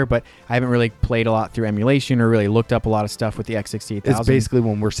here, but I haven't really played a lot through emulation or really looked up a lot of stuff with the X68000. It's basically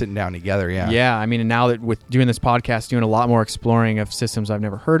when we're sitting down together. Yeah. Yeah. I mean, and now that with doing this podcast, doing a lot more exploring of systems I've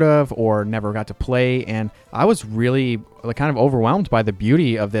never heard of or never got to play. And I was really kind of overwhelmed by the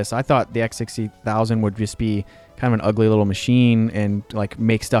beauty of this. I thought the X68000 would just be kind of an ugly little machine and like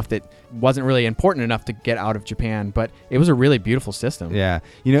make stuff that wasn't really important enough to get out of Japan, but it was a really beautiful system. Yeah.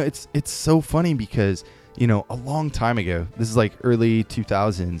 It's so funny because a long time ago, this is like early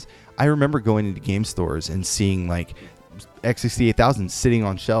 2000s, I remember going into game stores and seeing like X68000 sitting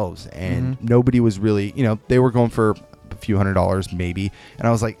on shelves, and nobody was really, they were going for a few $100 maybe, and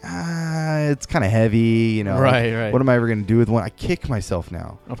I was like, it's kind of heavy, right. What am I ever going to do with one? I kick myself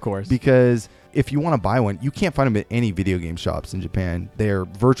now, of course, because if you want to buy one, you can't find them at any video game shops in Japan. They're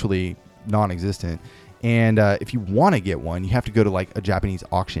virtually non-existent. And if you want to get one, you have to go to like a Japanese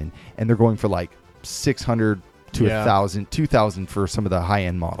auction, and they're going for like 600 to 1,000, 2,000 for some of the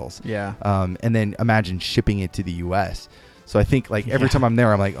high-end models. Yeah. And then imagine shipping it to the U.S. So I think like every time I'm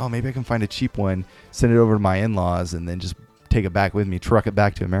there, I'm like, oh, maybe I can find a cheap one, send it over to my in-laws, and then just take it back with me, truck it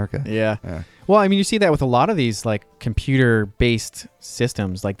back to America. Yeah. Well, I mean, you see that with a lot of these like computer-based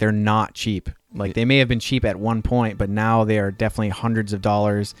systems. Like they're not cheap. Like they may have been cheap at one point, but now they are definitely hundreds of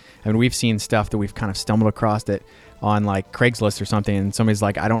dollars. I mean, we've seen stuff that we've kind of stumbled across it on like Craigslist or something, and somebody's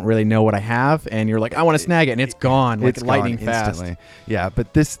like, I don't really know what I have, and you're like, I want to snag it, and it's gone, like it's lightning fast. Instantly. Yeah,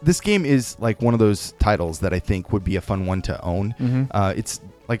 but this game is like one of those titles that I think would be a fun one to own. It's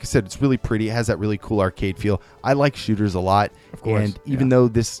like I said, it's really pretty. It has that really cool arcade feel. I like shooters a lot. Of course. And even though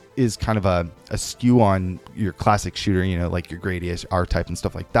this is kind of a skew on your classic shooter, like your Gradius, R-Type and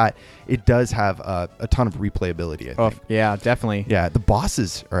stuff like that, it does have a ton of replayability, I think. Yeah, definitely. Yeah, the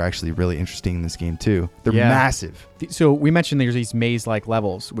bosses are actually really interesting in this game, too. They're massive. So we mentioned there's these maze-like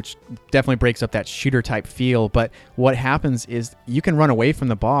levels, which definitely breaks up that shooter-type feel. But what happens is you can run away from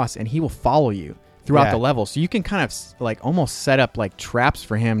the boss, and he will follow you throughout the level. So you can kind of like almost set up like traps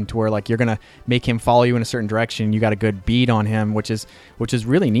for him to where like you're going to make him follow you in a certain direction. You got a good bead on him, which is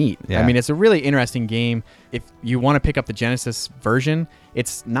really neat. Yeah. I mean, it's a really interesting game. If you want to pick up the Genesis version,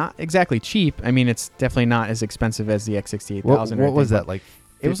 it's not exactly cheap. I mean, it's definitely not as expensive as the X68000. What was that, like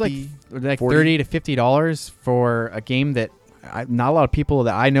 50, it was like $30 to $50 for a game that not a lot of people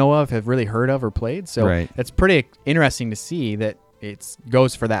that I know of have really heard of or played. So it's pretty interesting to see that it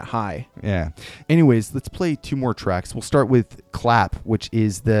goes for that high. Yeah. Anyways, let's play 2 more tracks. We'll start with Clap, which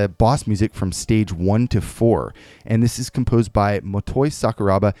is the boss music from stage 1 to 4. And this is composed by Motoi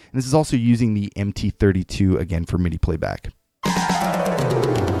Sakuraba. And this is also using the MT32 again for MIDI playback.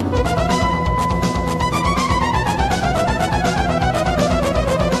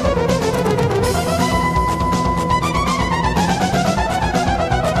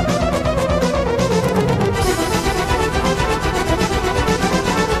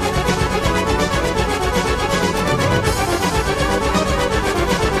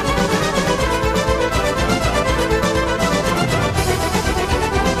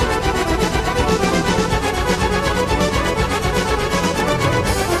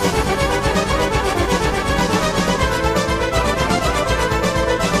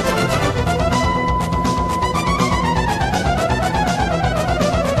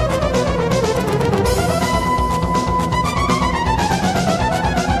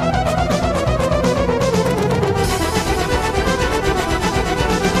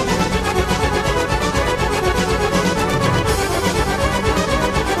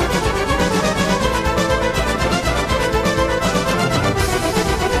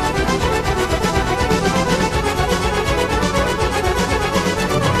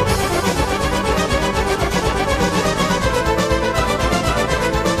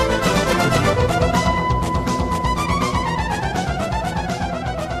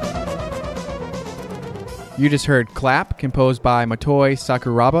 You just heard Clap, composed by Motoi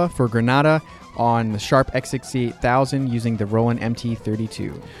Sakuraba for Granada on the Sharp X68000 using the Roland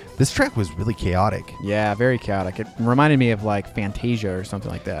MT32. This track was really chaotic. Yeah, very chaotic. It reminded me of like Fantasia or something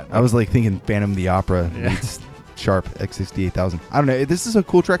like that. I was like thinking Phantom of the Opera meets Sharp X68000. I don't know. This is a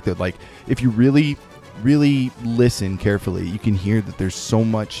cool track though. Like if you really listen carefully, you can hear that there's so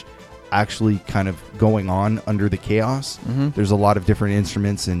much actually kind of going on under the chaos. There's a lot of different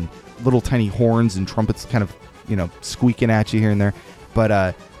instruments and little tiny horns and trumpets kind of, squeaking at you here and there.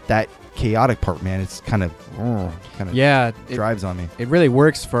 But that chaotic part, man, it's kind of drives on me. It really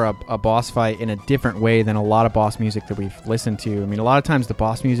works for a boss fight in a different way than a lot of boss music that we've listened to. I mean, a lot of times the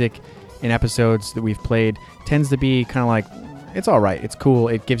boss music in episodes that we've played tends to be kind of like, it's all right, it's cool,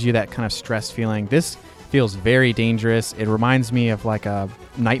 it gives you that kind of stress feeling. This feels very dangerous. It reminds me of like a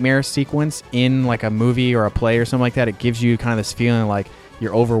nightmare sequence in like a movie or a play or something like that. It gives you kind of this feeling like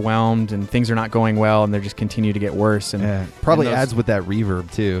you're overwhelmed and things are not going well and they just continue to get worse. And probably adds with that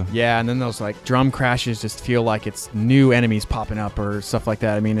reverb too. Yeah, and then those like drum crashes just feel like it's new enemies popping up or stuff like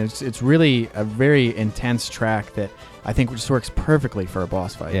that. I mean, it's really a very intense track that I think just works perfectly for a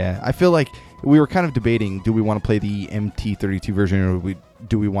boss fight. Yeah, I feel like we were kind of debating, do we want to play the MT32 version or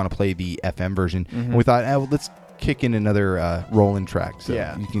do we want to play the FM version? And we thought, let's kick in another Roland track so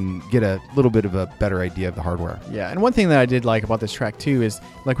you can get a little bit of a better idea of the hardware. Yeah, and one thing that I did like about this track too is,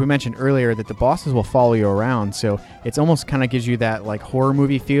 like we mentioned earlier, that the bosses will follow you around, so it's almost kind of gives you that like horror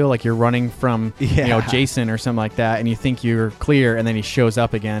movie feel, like you're running from Jason or something like that, and you think you're clear, and then he shows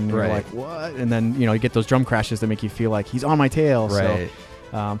up again, and you're like, what? And then you get those drum crashes that make you feel like he's on my tail. Right.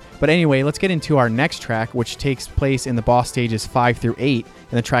 So, but anyway, let's get into our next track, which takes place in the boss stages 5 through 8,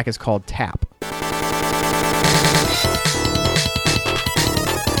 and the track is called Tap.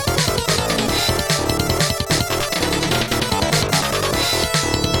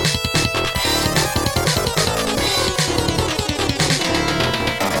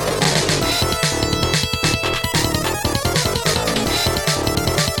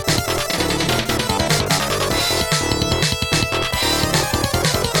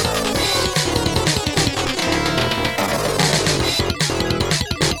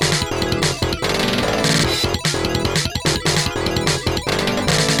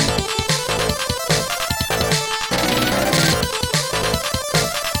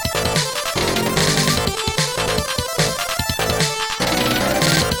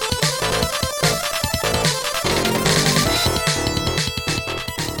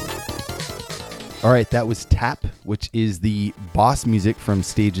 All right, that was Tap, which is the boss music from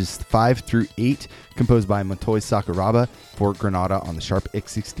stages 5 through 8, composed by Motoi Sakuraba for Granada on the Sharp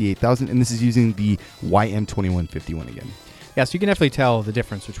X68000, and this is using the YM2151 again. Yeah, so you can definitely tell the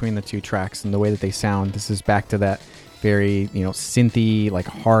difference between the two tracks and the way that they sound. This is back to that very, synthy, like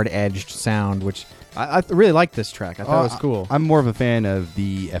hard-edged sound, which I really liked this track. I thought it was cool. I'm more of a fan of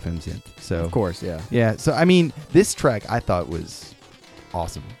the FM synth. So of course, yeah. Yeah, so I mean, this track I thought was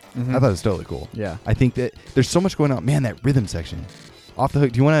awesome. I thought it was totally cool. Yeah. I think that there's so much going on. Man, that rhythm section. Off the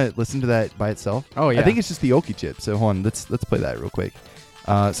hook. Do you want to listen to that by itself? Oh, yeah. I think it's just the Oki chip. So hold on, let's play that real quick.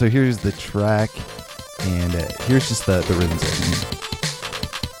 So here's the track, and here's just the rhythm section.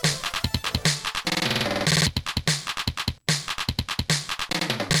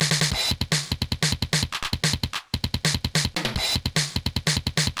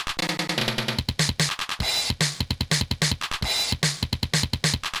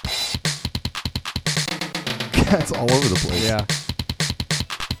 It's all over the place. Yeah.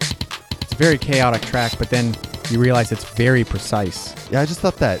 It's a very chaotic track, but then you realize it's very precise. Yeah, I just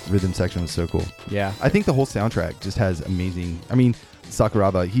thought that rhythm section was so cool. Yeah. I think the whole soundtrack just has amazing... I mean,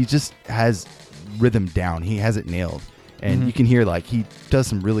 Sakuraba, he just has rhythm down. He has it nailed. And you can hear, like, he does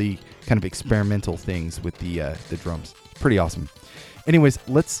some really kind of experimental things with the drums. It's pretty awesome. Anyways,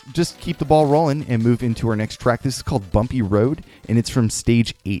 let's just keep the ball rolling and move into our next track. This is called Bumpy Road, and it's from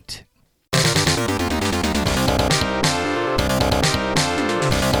Stage 8.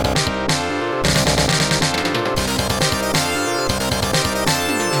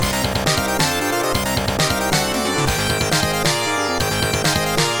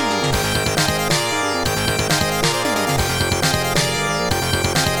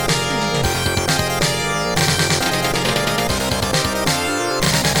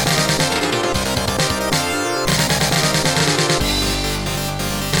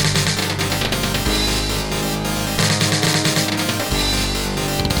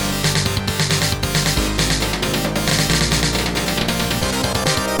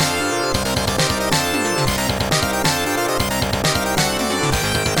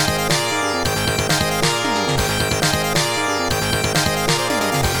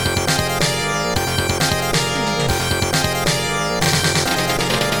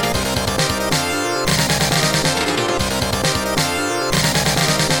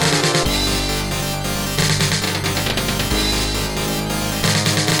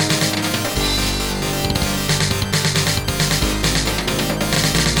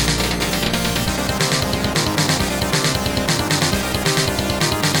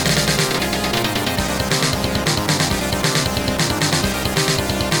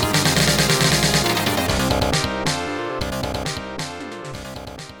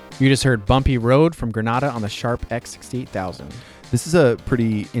 You just heard Bumpy Road from Granada on the Sharp X68000. This is a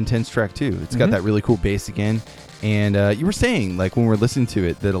pretty intense track too. It's got that really cool bass again. And you were saying, like, when we're listening to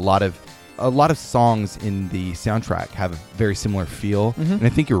it, that a lot of songs in the soundtrack have a very similar feel. And I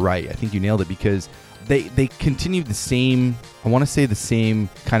think you're right. I think you nailed it, because they continue the same, I want to say the same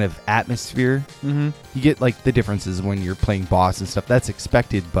kind of atmosphere. You get like the differences when you're playing boss and stuff. That's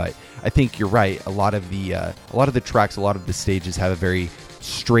expected, but I think you're right. A lot of the tracks, a lot of the stages have a very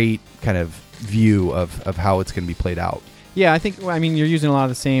straight kind of view of how it's going to be played out. Yeah, I mean, you're using a lot of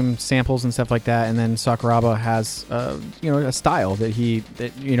the same samples and stuff like that, and then Sakuraba has, a style that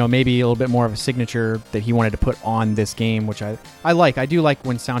maybe a little bit more of a signature that he wanted to put on this game, which I like. I do like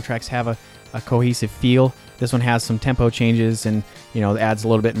when soundtracks have a cohesive feel. This one has some tempo changes and, adds a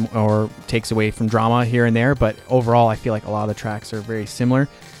little bit or takes away from drama here and there, but overall I feel like a lot of the tracks are very similar.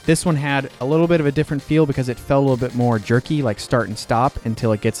 This one had a little bit of a different feel because it felt a little bit more jerky, like start and stop,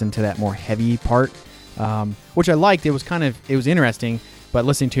 until it gets into that more heavy part. Which I liked. It was interesting, but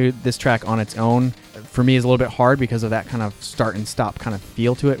listening to this track on its own for me is a little bit hard because of that kind of start and stop kind of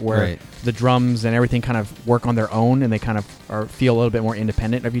feel to it, where the drums and everything kind of work on their own and they kind of feel a little bit more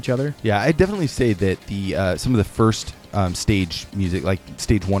independent of each other. Yeah, I'd definitely say that the some of the first stage music, like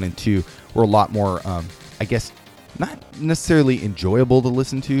stage 1 and 2, were a lot more, I guess, not necessarily enjoyable to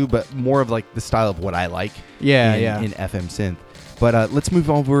listen to, but more of like the style of what I like in FM synth. But let's move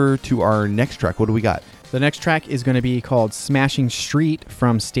over to our next track. What do we got? The next track is going to be called Smashing Street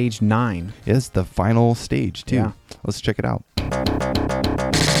from Stage 9. It's the final stage, too. Yeah. Let's check it out.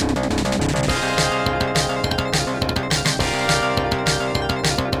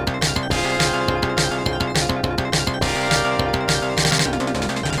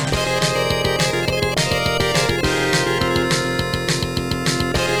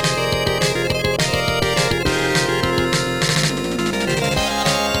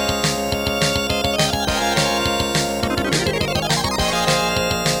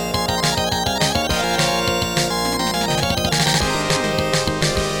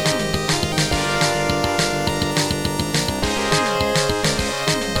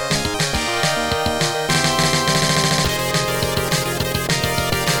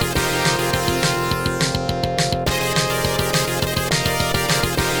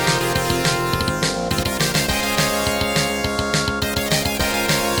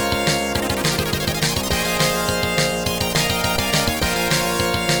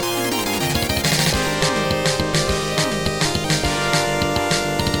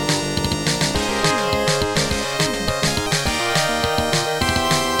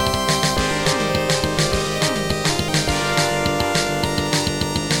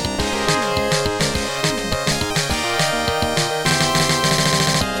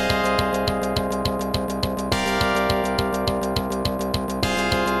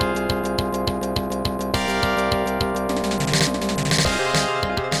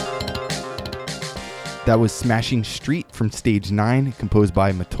 That was Smashing Street from Stage 9, composed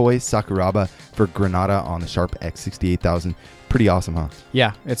by Motoi Sakuraba for Granada on the Sharp X68000. Pretty awesome, huh?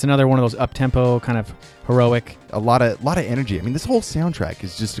 Yeah, it's another one of those up-tempo, kind of heroic. A lot of energy. I mean, this whole soundtrack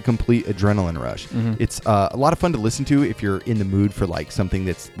is just a complete adrenaline rush. It's a lot of fun to listen to if you're in the mood for like something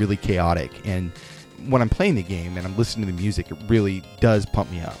that's really chaotic. And when I'm playing the game and I'm listening to the music, it really does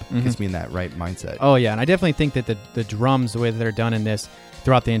pump me up. It gets me in that right mindset. Oh, yeah, and I definitely think that the drums, the way that they're done in this,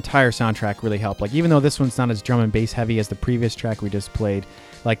 throughout the entire soundtrack really help. Like, even though this one's not as drum and bass heavy as the previous track we just played,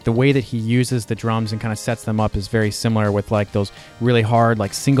 like the way that he uses the drums and kind of sets them up is very similar, with like those really hard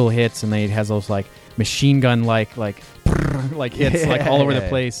like single hits, and then it has those like machine gun like hits like all over the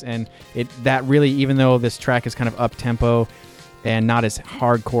place. And that really, even though this track is kind of up tempo and not as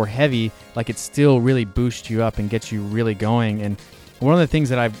hardcore heavy, like it still really boosts you up and gets you really going. And one of the things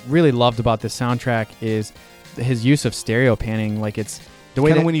that I've really loved about this soundtrack is his use of stereo panning. Like, it's the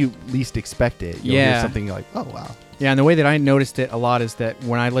way kind that of when you least expect it, you'll hear something, you're like, oh wow. Yeah, and the way that I noticed it a lot is that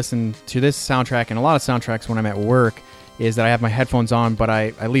when I listen to this soundtrack, and a lot of soundtracks when I'm at work, is that I have my headphones on, but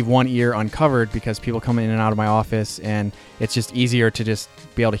I leave one ear uncovered because people come in and out of my office, and it's just easier to just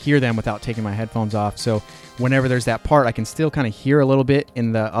be able to hear them without taking my headphones off. So whenever there's that part, I can still kind of hear a little bit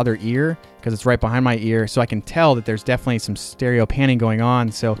in the other ear because it's right behind my ear, so I can tell that there's definitely some stereo panning going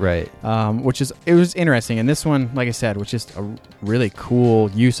on. So it was interesting. And this one, like I said, was just a really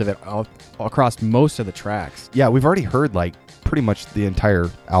cool use of it across most of the tracks. Yeah, we've already heard like pretty much the entire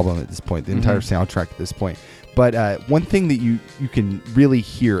album at this point, the entire soundtrack at this point. But one thing that you can really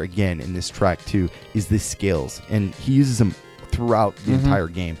hear again in this track too is the scales, and he uses them throughout the entire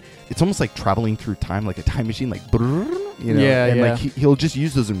game. It's almost like traveling through time, like a time machine, like like he'll just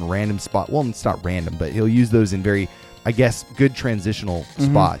use those in random spot. Well, it's not random, but he'll use those in very I guess, good transitional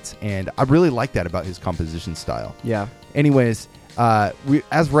spots. And I really like that about his composition style. Yeah. Anyways,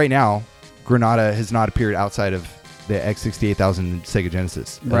 as right now, Granada has not appeared outside of the X68000 Sega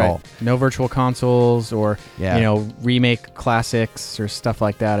Genesis at all. No virtual consoles or remake classics or stuff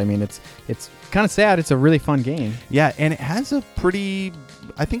like that. I mean, it's kind of sad. It's a really fun game. Yeah, and it has a pretty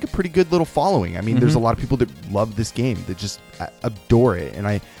good little following. I mean, there's a lot of people that love this game, that just adore it, and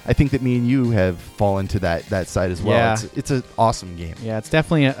I think that me and you have fallen to that side as well. Yeah. It's an awesome game. Yeah, it's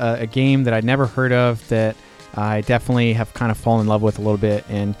definitely a game that I'd never heard of, that I definitely have kind of fallen in love with a little bit,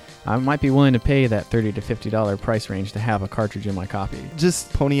 and I might be willing to pay that $30 to $50 price range to have a cartridge in my copy.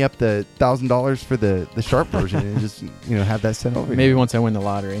 Just pony up the $1,000 for the Sharp version and just have that sent over. Maybe once I win the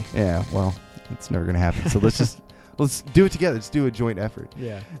lottery. Yeah, well, it's never gonna happen. So let's do it together. Let's do a joint effort.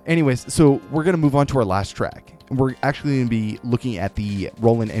 Yeah. Anyways, so we're gonna move on to our last track. We're actually gonna be looking at the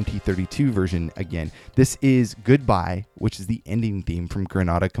Roland MT32 version again. This is Goodbye, which is the ending theme from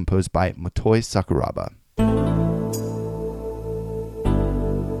Granada, composed by Motoi Sakuraba.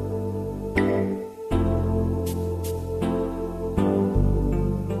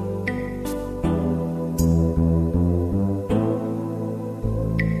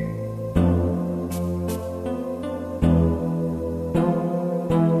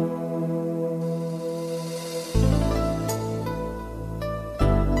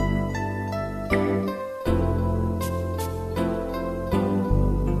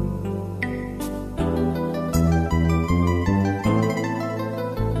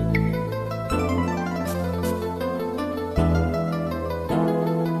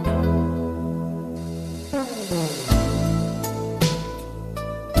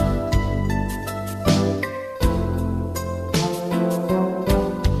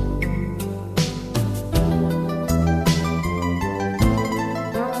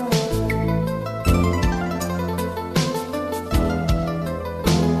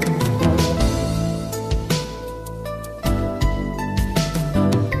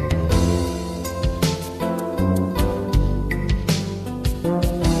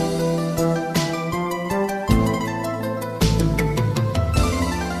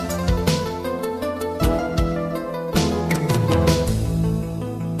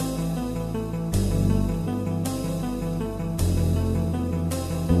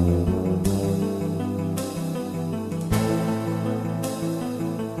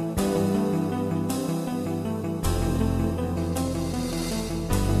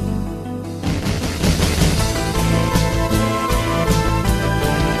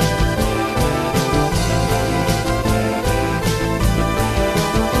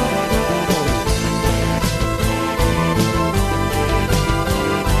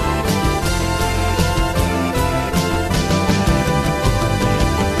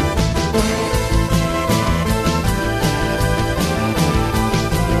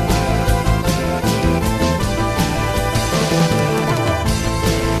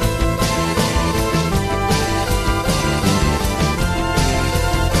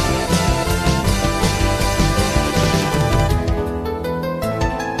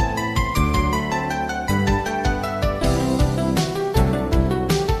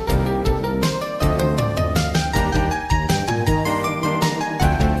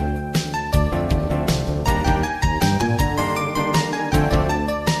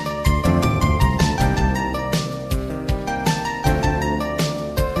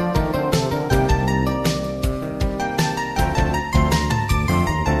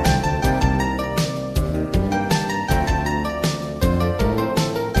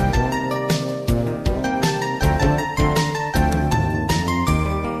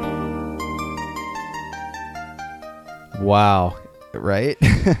 Wow. Right?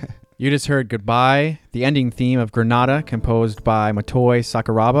 You just heard Goodbye, the ending theme of Granada, composed by Motoi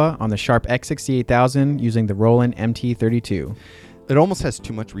Sakuraba on the Sharp X68000 using the Roland MT32. It almost has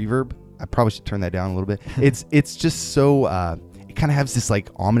too much reverb. I probably should turn that down a little bit. It's just so it kind of has this like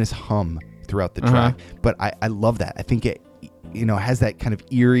ominous hum throughout the track, but I love that. I think it has that kind of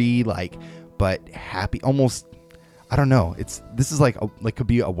eerie but happy, almost. I don't know. This is like could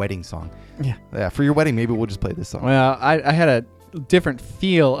be a wedding song. Yeah. For your wedding, maybe we'll just play this song. Well, I had a different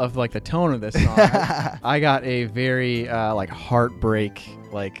feel of like the tone of this song. I got a very heartbreak,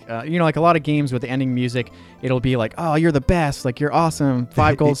 like a lot of games with the ending music, it'll be like, oh, you're the best, like you're awesome,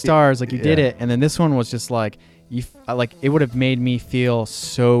 5 gold stars, like you did it. And then this one was just like, it would have made me feel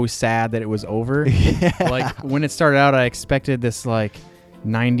so sad that it was over. Like when it started out, I expected this like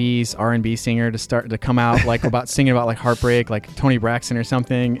 90s R&B singer to come out about singing about like heartbreak, like Tony Braxton or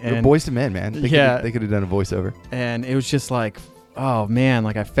something. And Boyz II Men, man. They could have done a voiceover. And it was just like, oh man,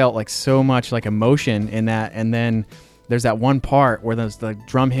 like I felt like so much like emotion in that. And then there's that one part where the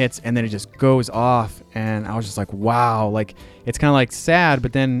drum hits and then it just goes off, and I was just like, wow, like it's kind of like sad,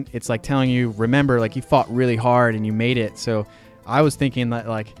 but then it's like telling you, remember, like you fought really hard and you made it. So I was thinking that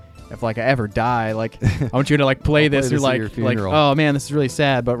like if like I ever die, like I want you to like play this. You're like oh man, this is really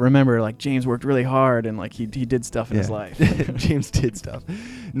sad, but remember, like James worked really hard and like he did stuff in his life. James did stuff.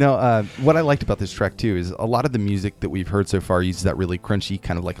 No, what I liked about this track too is a lot of the music that we've heard so far uses that really crunchy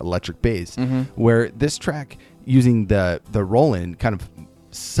kind of like electric bass, where this track using the Roland kind of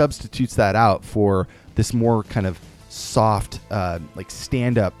substitutes that out for this more kind of soft like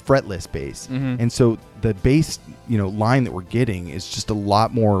stand-up fretless bass, and so the bass line that we're getting is just a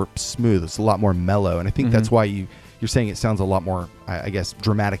lot more smooth. It's a lot more mellow, and I think that's why you're saying it sounds a lot more, I guess,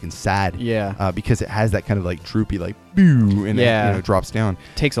 dramatic and sad. Because it has that kind of like droopy, like boo, and it drops down.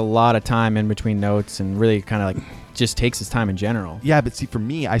 Takes a lot of time in between notes, and really kind of like just takes his time in general. Yeah, but see, for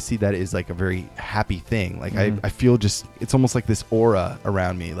me, I see that as like a very happy thing. Like I feel just, it's almost like this aura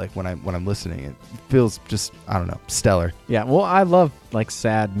around me. Like when I'm listening, it feels just, I don't know, stellar. Yeah, well, I love like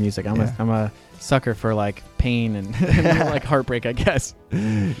sad music. I'm a sucker for like pain and like heartbreak, I guess.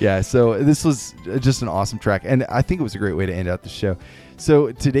 Yeah, so this was just an awesome track, and I think it was a great way to end out the show.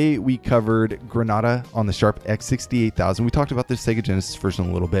 So today we covered Granada on the Sharp X68000. We talked about the Sega Genesis version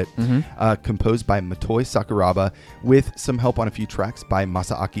a little bit, composed by Motoi Sakuraba, with some help on a few tracks by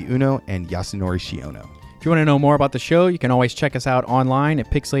Masaaki Uno and Yasunori Shiono. If you want to know more about the show, you can always check us out online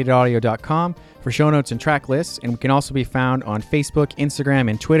at pixelatedaudio.com for show notes and track lists, and we can also be found on Facebook,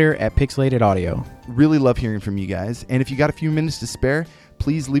 Instagram, and Twitter at Pixelated Audio. Really love hearing from you guys, and if you got a few minutes to spare,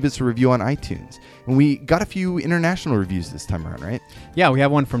 please leave us a review on iTunes. And we got a few international reviews this time around, right? Yeah, we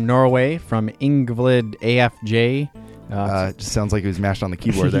have one from Norway, from Ingvild AFJ. Just sounds like it was mashed on the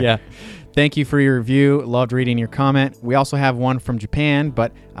keyboard there. Yeah. Thank you for your review. Loved reading your comment. We also have one from Japan,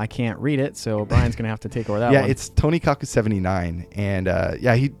 but I can't read it, so Brian's going to have to take over that one. Yeah, it's TonyKaku79, and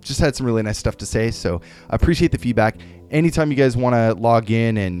he just had some really nice stuff to say, so I appreciate the feedback. Anytime you guys want to log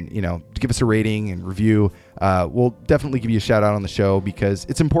in and, give us a rating and review, we'll definitely give you a shout out on the show because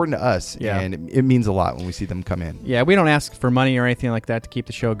it's important to us, and it means a lot when we see them come in. Yeah, we don't ask for money or anything like that to keep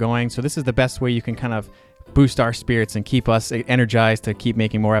the show going, so this is the best way you can kind of boost our spirits and keep us energized to keep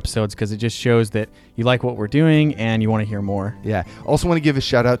making more episodes, because it just shows that you like what we're doing and you want to hear more. Yeah. Also want to give a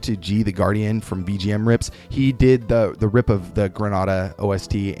shout out to G the Guardian from BGM Rips. He did the rip of the Granada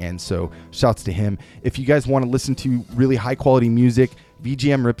OST, and so shouts to him. If you guys want to listen to really high quality music,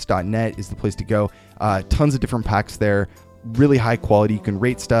 VGMrips.net is the place to go. Tons of different packs there. Really high quality. You can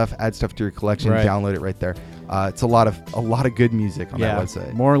rate stuff, add stuff to your collection, download it right there. It's a lot of good music on that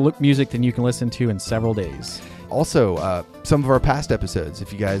website. More music than you can listen to in several days. Also, some of our past episodes,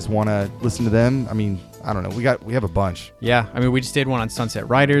 if you guys want to listen to them, I mean, I don't know, we have a bunch. Yeah, I mean, we just did one on Sunset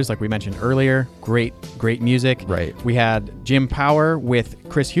Riders, like we mentioned earlier. Great music. Right. We had Jim Power with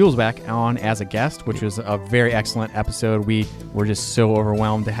Chris Hulsbeck on as a guest, which was a very excellent episode. We were just so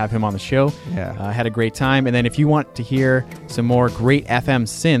overwhelmed to have him on the show. Yeah. Had a great time. And then if you want to hear some more great FM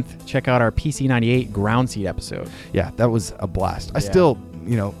synth, check out our PC98 Ground Seat episode. Yeah, that was a blast. I still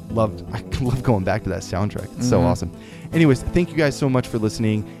love going back to that soundtrack. It's so awesome. Anyways, thank you guys so much for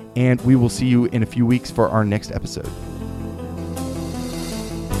listening, and we will see you in a few weeks for our next episode.